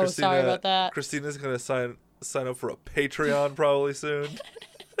 I'm so sorry about that. Christina's gonna sign up for a Patreon probably soon.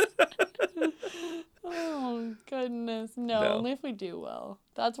 Oh, goodness. No, No. only if we do well.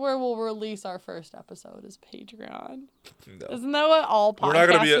 That's where we'll release our first episode is Patreon. No. Isn't that what all We're not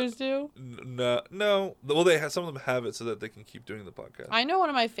gonna be podcasters do? No. Well, they have some of them have it so that they can keep doing the podcast. I know one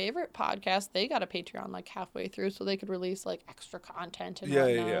of my favorite podcasts, they got a Patreon halfway through so they could release extra content and Yeah,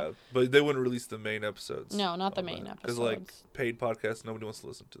 whatnot. but they wouldn't release the main episodes. No, not the main Because episodes. paid podcasts, nobody wants to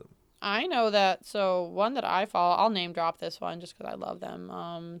listen to them. I know that. So one that I follow, I'll name drop this one just because I love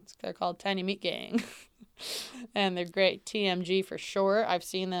them. They're called Tiny Meat Gang. And they're great. TMG for sure. I've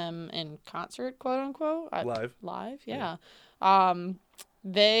seen them in concert, quote unquote. Live, yeah.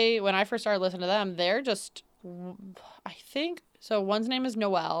 When I first started listening to them, they're just, I think, so one's name is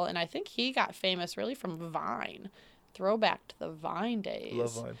Noel, and I think he got famous really from Vine. Throwback to the Vine days.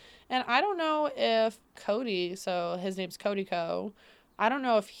 Love Vine. And I don't know if Cody, so his name's Cody Co. I don't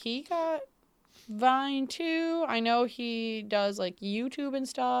know if he got Vine too. I know he does like YouTube and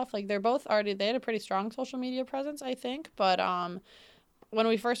stuff. Like they had a pretty strong social media presence, I think. But when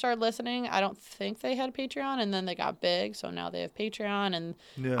we first started listening, I don't think they had Patreon, and then they got big, so now they have Patreon, and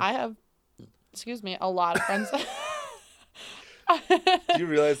I have, a lot of friends. Do you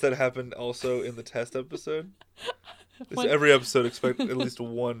realize that happened also in the test episode? Every episode expect at least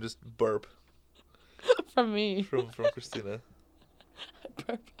one just burp from me. From Christina.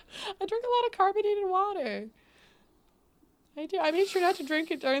 I drink a lot of carbonated water. I do. I made sure not to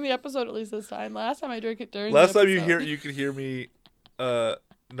drink it during the episode, at least this time. Last time I drank it during. Last time you could hear me.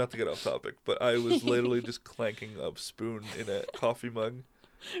 Not to get off topic, but I was literally just clanking a spoon in a coffee mug.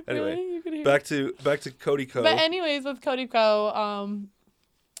 Anyway, really? back to Cody Co. But anyways, with Cody Co,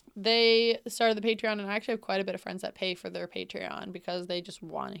 they started the Patreon, and I actually have quite a bit of friends that pay for their Patreon because they just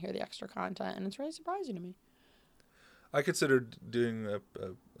want to hear the extra content, and it's really surprising to me. I considered doing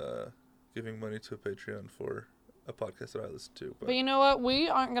giving money to a Patreon for a podcast that I listen to. But you know what? We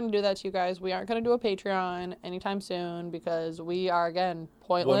aren't going to do that to you guys. We aren't going to do a Patreon anytime soon because we are, again,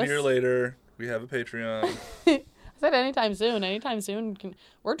 pointless. 1 year later, we have a Patreon. I said anytime soon. Anytime soon.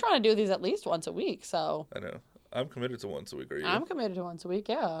 We're trying to do these at least once a week, so. I know. I'm committed to once a week. Are you? I'm committed to once a week,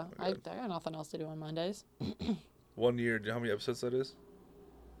 yeah. I got nothing else to do on Mondays. 1 year. Do you know how many episodes that is?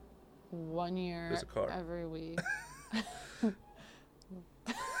 1 year. There's a car. Every week.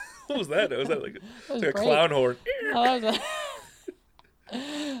 What was that? Was that like a clown horn? Oh, that was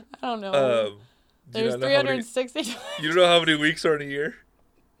I don't know. There's 360. You don't know how many weeks are in a year?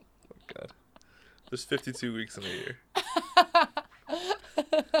 Oh, God. There's 52 weeks in a year.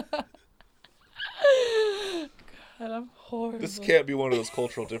 God, I'm horrible. This can't be one of those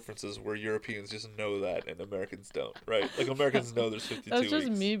cultural differences where Europeans just know that and Americans don't, right? Like, Americans know there's 52 weeks. That's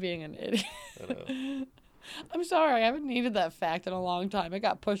just me being an idiot. I know. I'm sorry. I haven't needed that fact in a long time. It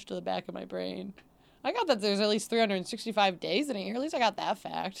got pushed to the back of my brain. I got that there's at least 365 days in a year. At least I got that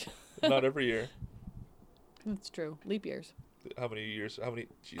fact. Not every year. That's true. Leap years. How many years? How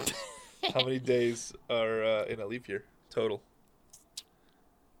many days are in a leap year total?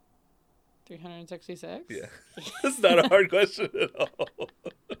 366? Yeah. That's not a hard question at all.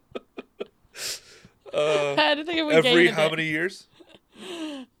 I had to think if we every how many years?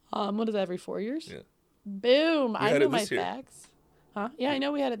 What is that, every 4 years? Yeah. Boom. I know my year. facts. Huh? Yeah, I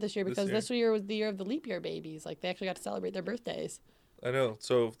know we had it this year because this year was the year of the leap year babies. Like, they actually got to celebrate their birthdays. I know.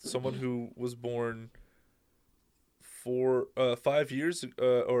 So someone who was born 5 years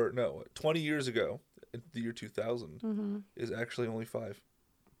 20 years ago, in the year 2000, is actually only 5.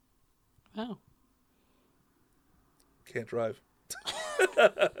 Wow. Can't drive.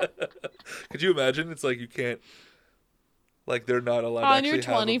 Could you imagine? It's like you can't. Like, they're not allowed to actually have a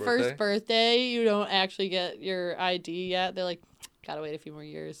birthday. On your 21st birthday, you don't actually get your ID yet. They're like, gotta wait a few more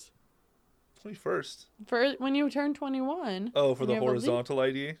years. 21st? For when you turn 21. Oh, for the horizontal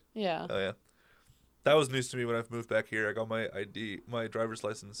ID? Yeah. Oh, yeah. That was news to me when I moved back here. I got my my driver's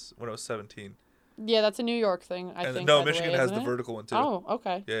license when I was 17. Yeah, that's a New York thing, I think. No, Michigan has the vertical one, too. Oh,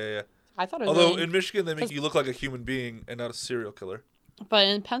 okay. Yeah. I thought it was Although, in Michigan, they make you look like a human being and not a serial killer. But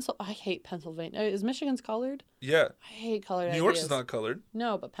in I hate Pennsylvania. Is Michigan's colored? Yeah. I hate colored IDs. New York's is not colored.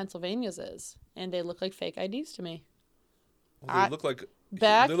 No, but Pennsylvania's is. And they look like fake IDs to me. Well, they look like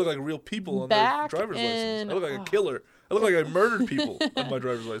real people on their driver's license. I look like a killer. I look like I murdered people on my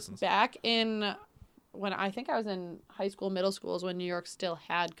driver's license. Back in when I think I was in high school, middle school is when New York still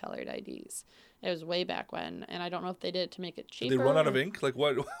had colored IDs. It was way back when, and I don't know if they did it to make it cheaper. Did they run out of ink? Like,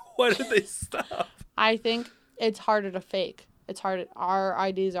 what? Why did they stop? I think it's harder to fake. It's hard. Our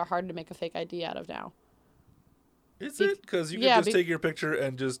IDs are hard to make a fake ID out of now. Is it? Because you can just take your picture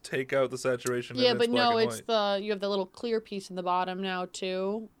and just take out the saturation. Yeah, and but no, it's white. You have the little clear piece in the bottom now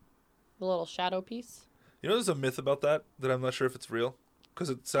too, the little shadow piece. You know, there's a myth about that I'm not sure if it's real,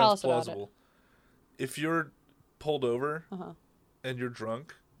 because it sounds plausible. If you're pulled over and you're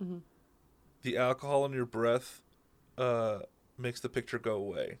drunk, the alcohol in your breath makes the picture go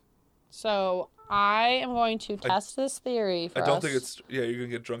away. So I am going to test this theory for us. I don't think it's... Yeah, you're going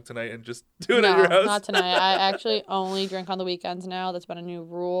to get drunk tonight and just do it at your house? No, not tonight. I actually only drink on the weekends now. That's been a new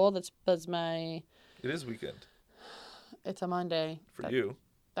rule. That's my... It is weekend. It's a Monday. For you.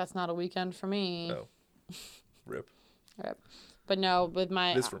 That's not a weekend for me. No. Rip. But no, with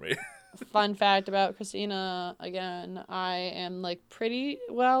my... It is for me. Fun fact about Christina, again, I am like pretty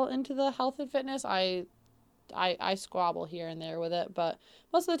well into the health and fitness. I squabble here and there with it, but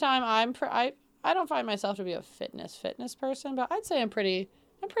most of the time I don't find myself to be a fitness person, but I'd say I'm pretty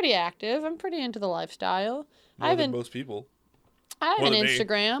active. I'm pretty into the lifestyle. More than most people. I have More an than me.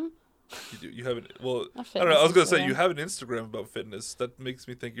 Instagram. You do. You have an well. A I don't know. fitness I was gonna say Instagram. you have an Instagram about fitness. That makes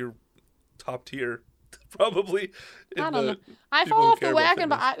me think you're top tier, probably. I don't know. I people fall who off the care about wagon,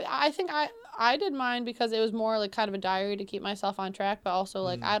 but fitness. I think I did mine because it was more like kind of a diary to keep myself on track, but also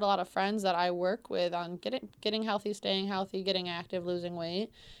like I had a lot of friends that I work with on getting healthy, staying healthy, getting active, losing weight,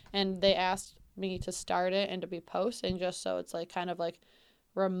 and they asked me to start it and to be posting just so it's like kind of like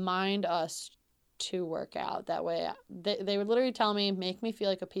remind us to work out. That way they would literally tell me, make me feel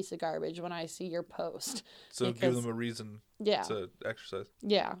like a piece of garbage when I see your post. So give because- them a reason Yeah. to exercise.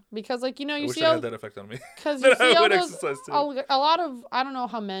 Yeah. Because like, you know, I you wish see it all had that effect on me. because Then you see I all would those, exercise too. a lot of, I don't know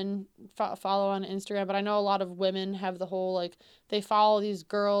how men follow on Instagram, but I know a lot of women have the whole, like, they follow these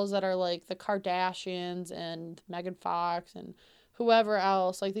girls that are, like, the Kardashians and Megan Fox and whoever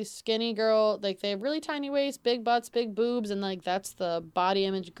else, like, these skinny girl, like, they have really tiny waists, big butts, big boobs, and, like, that's the body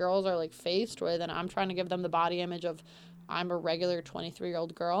image girls are, like, faced with, and I'm trying to give them the body image of I'm a regular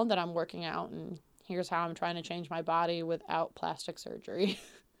 23-year-old girl that I'm working out, and here's how I'm trying to change my body without plastic surgery.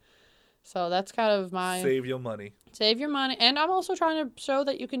 So that's kind of my Save your money. save your money. And I'm also trying to show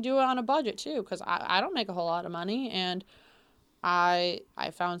that you can do it on a budget too, because I don't make a whole lot of money, and I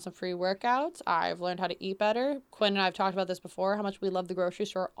found some free workouts. I've learned how to eat better. Quinn and I have talked about this before, how much we love the grocery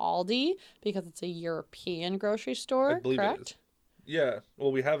store Aldi because it's a European grocery store, I believe it correct? is. Yeah.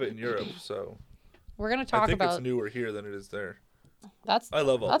 Well, we have it in Europe, so We're going to I talk think about it's newer here than it is there. that's I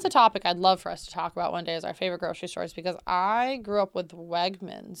love That's a Aldi. topic I'd love for us to talk about one day as our favorite grocery stores, because I grew up with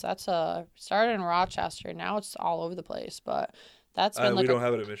Wegmans. That's started in Rochester. Now it's all over the place, but that's been We like don't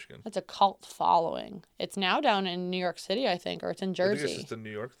have it in Michigan. that's a cult following. It's now down in New York City, I think, or it's in I think Jersey. it's just a New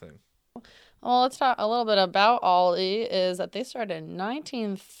York thing. Well, let's talk a little bit about Aldi. Is that they started in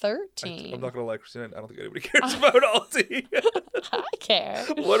 1913. I'm not gonna lie, Christina. I don't think anybody cares about Aldi. I care.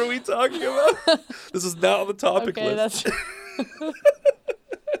 What are we talking about? This is not on the topic Okay, list. that's.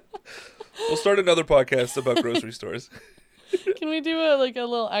 We'll start another podcast about grocery stores. Can we do a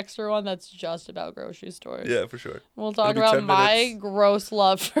little extra one that's just about grocery stores? Yeah, for sure. We'll talk It'll be about 10 my minutes. gross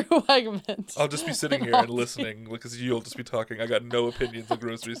love for Wegmans. I'll just be sitting here and listening because you'll just be talking. I got no opinions on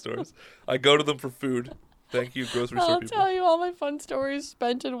grocery stores. I go to them for food. Thank you, grocery store I'll people. tell you all my fun stories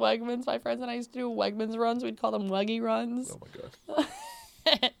spent in Wegmans. My friends and I used to do Wegmans runs. We'd call them Weggy runs. Oh my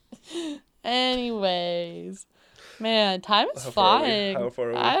god. Anyways, man, time is How far are we? flying. How far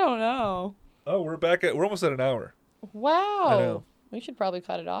are we? I don't know. Oh, we're almost at an hour. Wow. I know. We should probably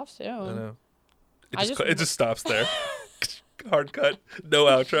cut it off soon. I know. I It just stops there. Hard cut. No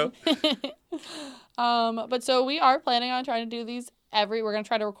outro. But so we are planning on trying to do these we're going to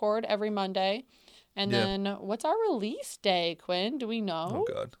try to record every Monday. And Yeah. then what's our release day, Quinn? Do we Oh know?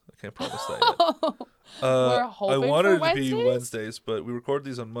 god, I can't promise that yet. We're I hoping wanted for it to be Wednesdays? Wednesdays, but we record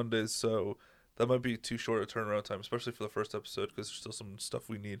these on Mondays, so that might be too short a turnaround time, especially for the first episode because there's still some stuff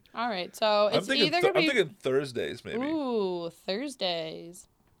we need. All right. So it's either going to I'm be thinking Thursdays maybe. Ooh, Thursdays.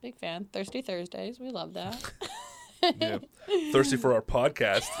 Big fan. Thirsty Thursdays. We love that. Yeah. Thirsty for our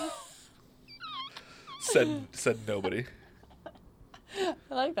podcast. said nobody.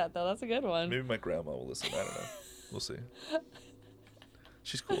 I like that though. That's a good one. Maybe my grandma will listen. I don't know. We'll see.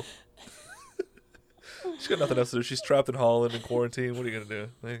 She's cool. She's got nothing else to do. She's trapped in Holland in quarantine. What are you gonna do?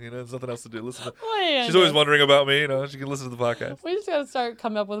 Like, there's nothing else to do. Listen. What are you gonna She's always do? wondering about me. She can listen to the podcast. We just gotta start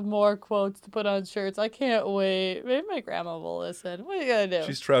coming up with more quotes to put on shirts. I can't wait. Maybe my grandma will listen. What are you gonna do?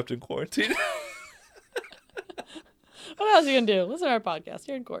 She's trapped in quarantine. What else are you gonna do? Listen to our podcast.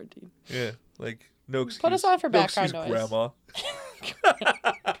 You're in quarantine. Yeah, like no excuse. Put us on for no background excuse, noise. Grandma.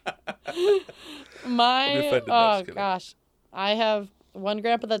 My offended, no, just oh kidding. gosh, I have one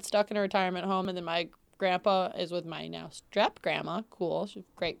grandpa that's stuck in a retirement home, and then my grandpa is with my now step grandma. Cool, she's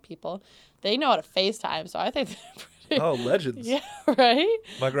great people. They know how to FaceTime, so I think they're pretty. Oh, legends. Yeah, right.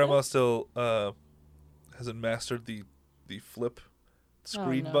 My grandma still hasn't mastered the flip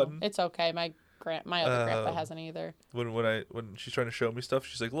screen Oh, no. button. It's okay. My other grandpa Um, hasn't either. When she's trying to show me stuff,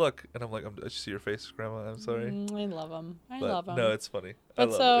 she's like, "Look," and I'm like, "I just see your face, Grandma. I'm sorry." I love them. I But love them. no, it's funny. But I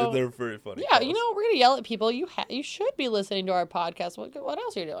love so- it. They're very funny. Yeah, calls. you know, we're gonna yell at people. You should be listening to our podcast. What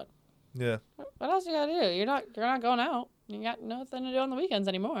else are you doing? Yeah. What else you gotta do? You're not going out. You got nothing to do on the weekends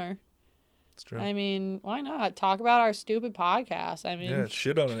anymore. It's true. I mean, why not talk about our stupid podcast? I mean, Yeah,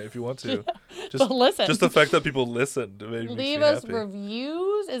 shit on it if you want to. but Just listen. just the fact that people listen to me makes Leave me us happy.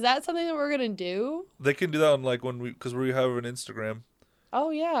 reviews. Is that something that we're gonna do? They can do that on like because we have an Instagram. Oh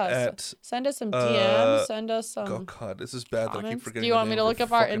yeah. At Send us some DMs. Send us some. oh god, this is bad that I keep comments. forgetting. Do you want the me name to of look the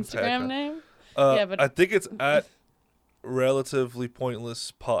up our fucking tag Instagram now. name? Yeah, but I think it's at Relatively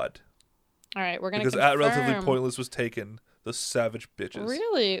Pointless Pod. All right, we're gonna Because confirm. at Relatively Pointless was taken. The savage bitches.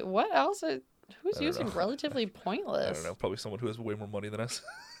 Really? What else? Who's don't using know. relatively pointless? I don't know. Probably someone who has way more money than us.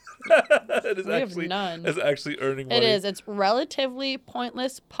 It is We have actually none. is actually earning money. It is. It's relatively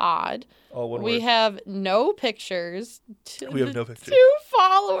pointless pod. All one We word. have no pictures. We have no pictures. 2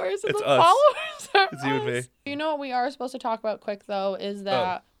 followers. And It's the us. followers are It's you and me. us. You know what we are supposed to talk about quick though is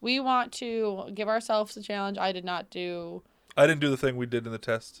that we want to give ourselves a challenge. I did not do. I didn't do the thing we did in the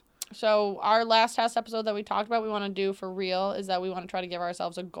test. So our last test episode that we talked about, we want to do for real is that we want to try to give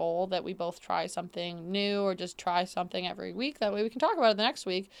ourselves a goal that we both try something new or just try something every week. That way we can talk about it the next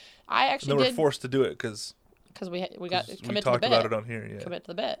week. I And actually then we're did forced to do it because we got we commit to the talked bit. about it on here. Yeah. Commit to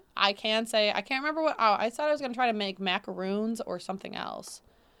the bit. I can say I can't remember what. Oh, I said I was going to try to make macaroons or something else,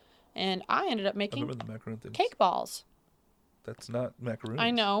 and I ended up I making remember the macaroon things. cake balls. That's not macaroons.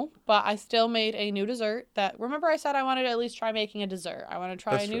 I know, but I still made a new dessert. That remember I said I wanted to at least try making a dessert. I want to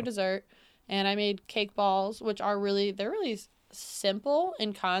try That's a new true. dessert, and I made cake balls, which are really simple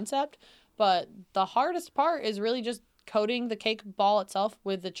in concept, but the hardest part is really just coating the cake ball itself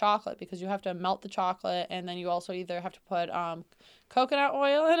with the chocolate because you have to melt the chocolate, and then you also either have to put coconut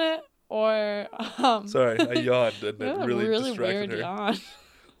oil in it or Sorry, I yawned and it really distracted weird her. yawn.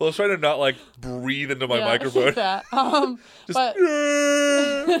 Well, I was trying to not like breathe into my Yeah, microphone. that. Just But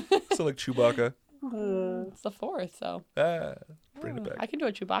so like Chewbacca. it's the 4th, so Bring it back. I can do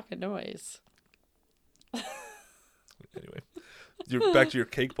a Chewbacca noise. Anyway, you're back to your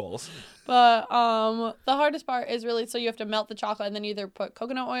cake balls. But the hardest part is really so you have to melt the chocolate and then you either put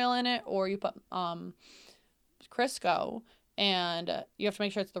coconut oil in it or you put Crisco, and you have to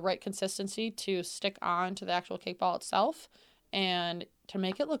make sure it's the right consistency to stick on to the actual cake ball itself. And to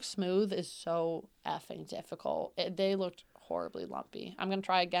make it look smooth is so effing difficult. They looked horribly lumpy. I'm going to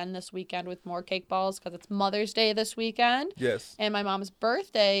try again this weekend with more cake balls because it's Mother's Day this weekend. Yes. And my mom's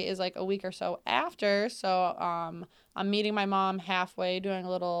birthday is like a week or so after. So I'm meeting my mom halfway, doing a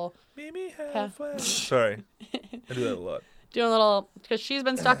little... Meet me halfway. Sorry. I do that a lot. Doing a little... Because she's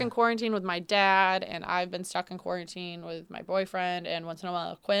been stuck in quarantine with my dad, and I've been stuck in quarantine with my boyfriend, and once in a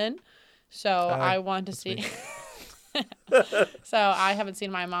while Quinn. So I want to see... So I haven't seen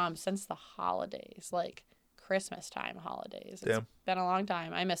my mom since the holidays, like Christmas time holidays. It's Damn. been a long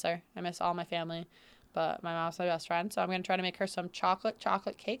time. I miss her. I miss all my family. But my mom's my best friend, so I'm going to try to make her some chocolate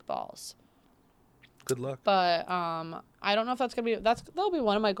cake balls. Good luck. But I don't know if that's going to be... That'll be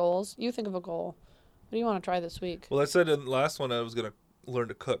one of my goals. You think of a goal. What do you want to try this week? Well, I said in the last one I was going to learn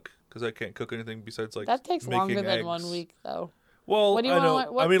to cook because I can't cook anything besides like That takes making longer than eggs. 1 week, though. Well, What do you I wanna know.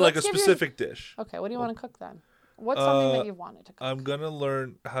 learn- what- I mean like a let's give your- specific dish. Okay, what do you want to cook then? What's something that you've wanted to cook? I'm going to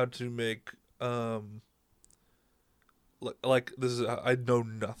learn how to make like this is I know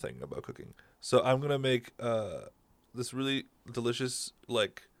nothing about cooking. So I'm going to make this really delicious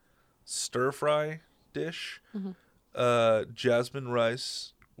like stir fry dish. Mm-hmm. Jasmine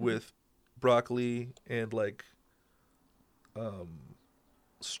rice with broccoli and like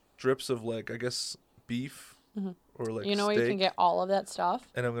strips of like I guess beef or like You know where steak. you can get all of that stuff?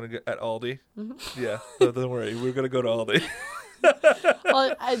 And I'm gonna get at Aldi. Mm-hmm. Yeah, no, don't worry, we're gonna go to Aldi.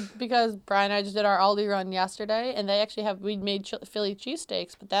 Well, because Brian and I just did our Aldi run yesterday, and they actually we made Philly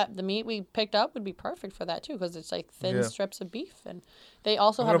cheesesteaks, but the meat we picked up would be perfect for that too, because it's like thin Yeah. strips of beef, and they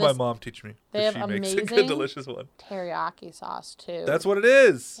also I'm have gonna this my mom teach me. they 'cause have she makes a good amazing- delicious one. teriyaki sauce too. That's what it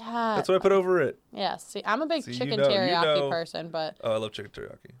is. Yeah. That's what I put over it. Yeah, see, I'm a big See, you chicken know- you teriyaki know. person, but Oh, I love chicken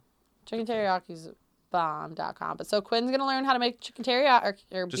teriyaki. chicken teriyaki's bomb.com. But so Quinn's gonna learn how to make chicken teriyaki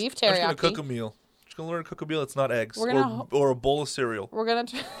or Just, beef I'm just gonna teriyaki. cook a meal. Just gonna learn to cook a meal. It's not eggs We're gonna or a bowl of cereal. We're gonna.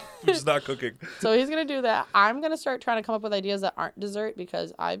 Which is not cooking. So he's gonna do that. I'm gonna start trying to come up with ideas that aren't dessert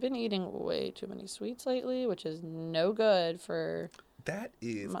because I've been eating way too many sweets lately, which is no good for That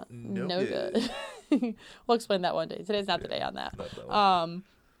is no no good. good. We'll explain that one day. Today's not the day on that. Not that one.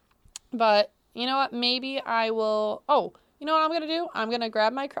 But you know what? Maybe I will. Oh, you know what I'm gonna do? I'm gonna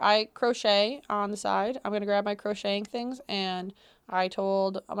grab I crochet on the side. I'm gonna grab my crocheting things, and I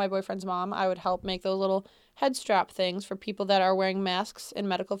told my boyfriend's mom I would help make those little head strap things for people that are wearing masks in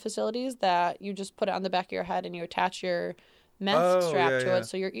medical facilities. That you just put it on the back of your head and you attach your mask strap to it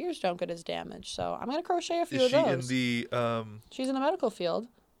so your ears don't get as damaged. So I'm gonna crochet a few Is of she those. in the She's in the medical field.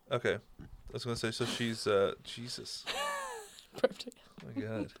 Okay, I was gonna say so. She's Jesus. Perfect. Oh my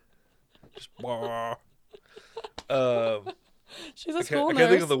God. Just She's a I school can't nurse.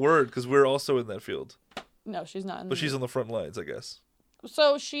 think of the word because we're also in that field, No, she's not. but she's on the front lines, I guess.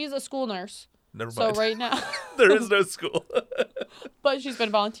 So she's a school nurse. Never So mind. right now, There is no school. But she's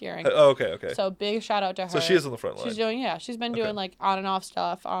been volunteering. Oh, okay. So big shout out to her. So she is on the front line. She's doing, she's been doing like on and off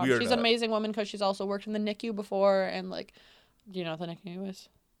stuff. We are She's not. an amazing woman because she's also worked in the NICU before, and like, do you know what the NICU is?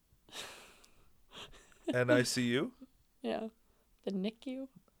 NICU? Yeah, the NICU.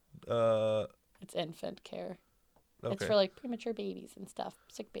 It's infant care. Okay. It's for like premature babies and stuff,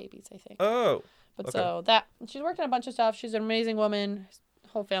 sick babies, I think. Oh. But okay. so that she's worked on a bunch of stuff. She's an amazing woman.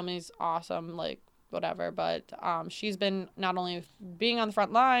 Whole family's awesome. Like whatever. But she's been not only being on the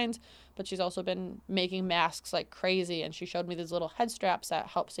front lines, but she's also been making masks like crazy. And she showed me these little head straps that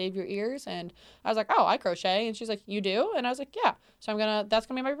help save your ears. And I was like, oh, I crochet. And she's like, you do? And I was like, yeah. So that's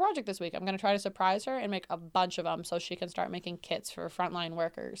gonna be my project this week. I'm gonna try to surprise her and make a bunch of them so she can start making kits for frontline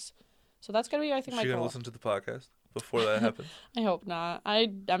workers. So that's gonna be, I think, my goal. Is she gonna listen to the podcast before that happens? I hope not.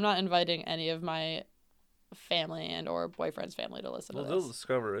 I'm not inviting any of my family and or boyfriend's family to listen to this. They'll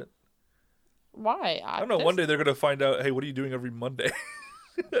discover it. Why? I don't know. One day they're gonna find out. Hey, what are you doing every Monday?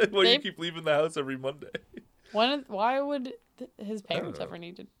 Why do you keep leaving the house every Monday? Why would his parents ever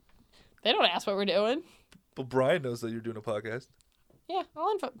need to? They don't ask what we're doing. But Brian knows that you're doing a podcast. Yeah,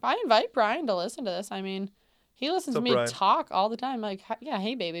 I invite Brian to listen to this. I mean, he listens to me Brian? talk all the time. Like, yeah,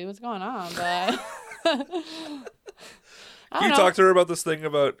 hey baby, what's going on? But Can you talk to her about this thing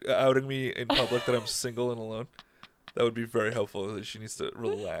about outing me in public that I'm single and alone? That would be very helpful. She needs to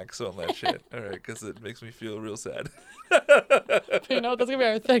relax on that shit. All right, because it makes me feel real sad. You know, that's gonna be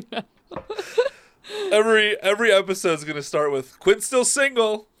our thing now. Every episode's gonna start with Quinn's still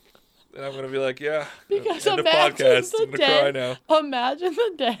single, and I'm gonna be like, yeah. Because end of imagine podcast. the I'm gonna cry day. now. Imagine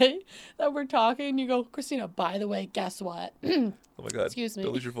the day that we're talking, and you go, Christina. By the way, guess what? Oh my god! Excuse me.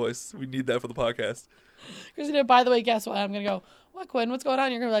 Don't lose your voice. We need that for the podcast. Christina. By the way, guess what? I'm gonna go. What, Quinn? What's going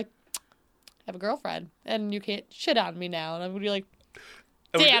on? You're gonna be like, I have a girlfriend, and you can't shit on me now. And I'm gonna be like,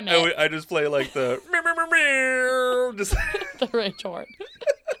 damn it! I just play like the just. The rage horn.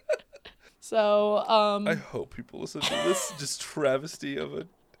 So, I hope people listen to this just travesty of it.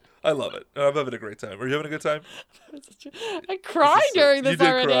 I love it. I'm having a great time. Are you having a good time? I cried during this you did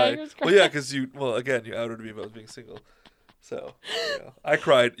already. Cry. I was crying. Well, yeah, because you outed me about being single. So, yeah. I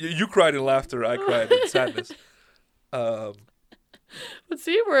cried. You cried in laughter. I cried in sadness. But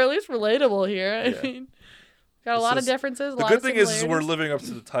see, we're at least relatable here. I mean, got a lot of differences. The good thing is we're living up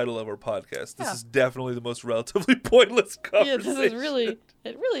to the title of our podcast. This is definitely the most relatively pointless conversation. Yeah, this is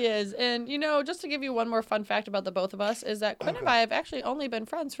it really is. And, you know, just to give you one more fun fact about the both of us is that Quinn and I have actually only been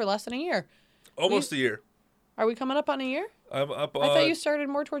friends for less than a year. Almost a year. Are we coming up on a year? I'm up on... I thought you started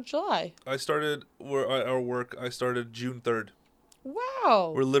more towards July. I started our work. I started June 3rd.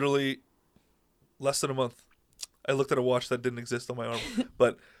 Wow. We're literally less than a month. I looked at a watch that didn't exist on my arm.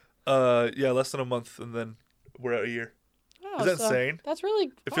 But, less than a month, and then we're at a year. Wow, is that insane? That's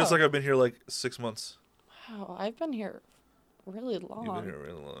really... It feels like I've been here like 6 months. Wow, I've been here really long. You've been here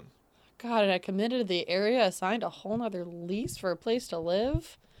really long. God, and I committed to the area, assigned a whole nother lease for a place to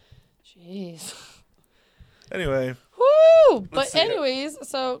live. Jeez. Anyway. Woo! But anyways,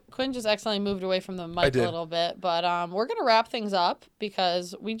 so Quinn just accidentally moved away from the mic a little bit. But we're going to wrap things up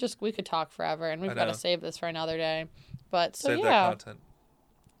because we could talk forever, and we've got to save this for another day. But so save that content.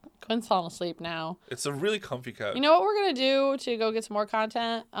 Quinn's falling asleep now. It's a really comfy couch. You know what we're going to do to go get some more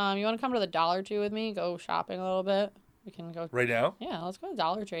content? You want to come to the Dollar Tree with me? Go shopping a little bit? We can go. Right now? Yeah, let's go to the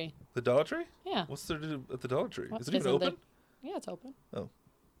Dollar Tree. The Dollar Tree? Yeah. What's there to do at the Dollar Tree? Is it even open? Yeah, it's open. Oh.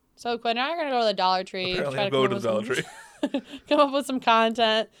 So Quinn and I are going to go to the Dollar Tree. Apparently I'm going to the Dollar Tree. Come up with some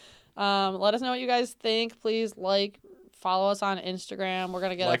content. Let us know what you guys think. Please follow us on Instagram. We're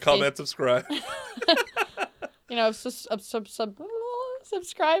going to get comment, subscribe. You know, subscribing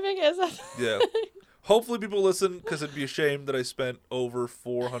is a yeah. Hopefully people listen, because it'd be a shame that I spent over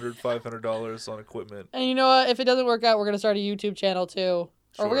 $400, $500 on equipment. And you know what? If it doesn't work out, we're going to start a YouTube channel too.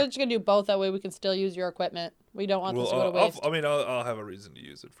 Sure. Or we're just going to do both. That way we can still use your equipment. We don't want this to go to waste. I'll have a reason to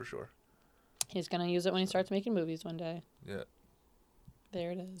use it for sure. He's going to use it when he starts making movies one day. Yeah.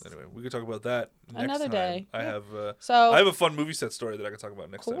 There it is. Anyway, we could talk about that next Another time. day. I Yeah. have I have a fun movie set story that I can talk about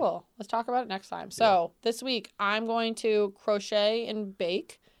next time. Cool. Let's talk about it next time. So this week I'm going to crochet and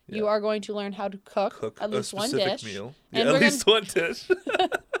bake. Yeah. You are going to learn how to cook at least one dish. Meal. Yeah, at least one dish.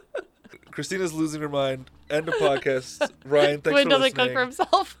 Christina's losing her mind. End of podcast. Ryan, thanks for listening. doesn't cook for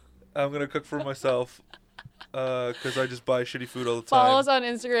himself. I'm going to cook for myself because I just buy shitty food all the time. Follow us on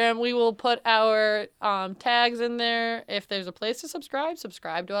Instagram. We will put our tags in there. If there's a place to subscribe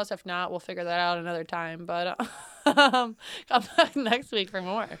to us. If not, we'll figure that out another time. But come back next week for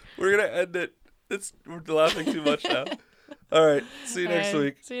more. We're going to end it. We're laughing too much now. All right. See you next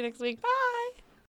week. See you next week. Bye.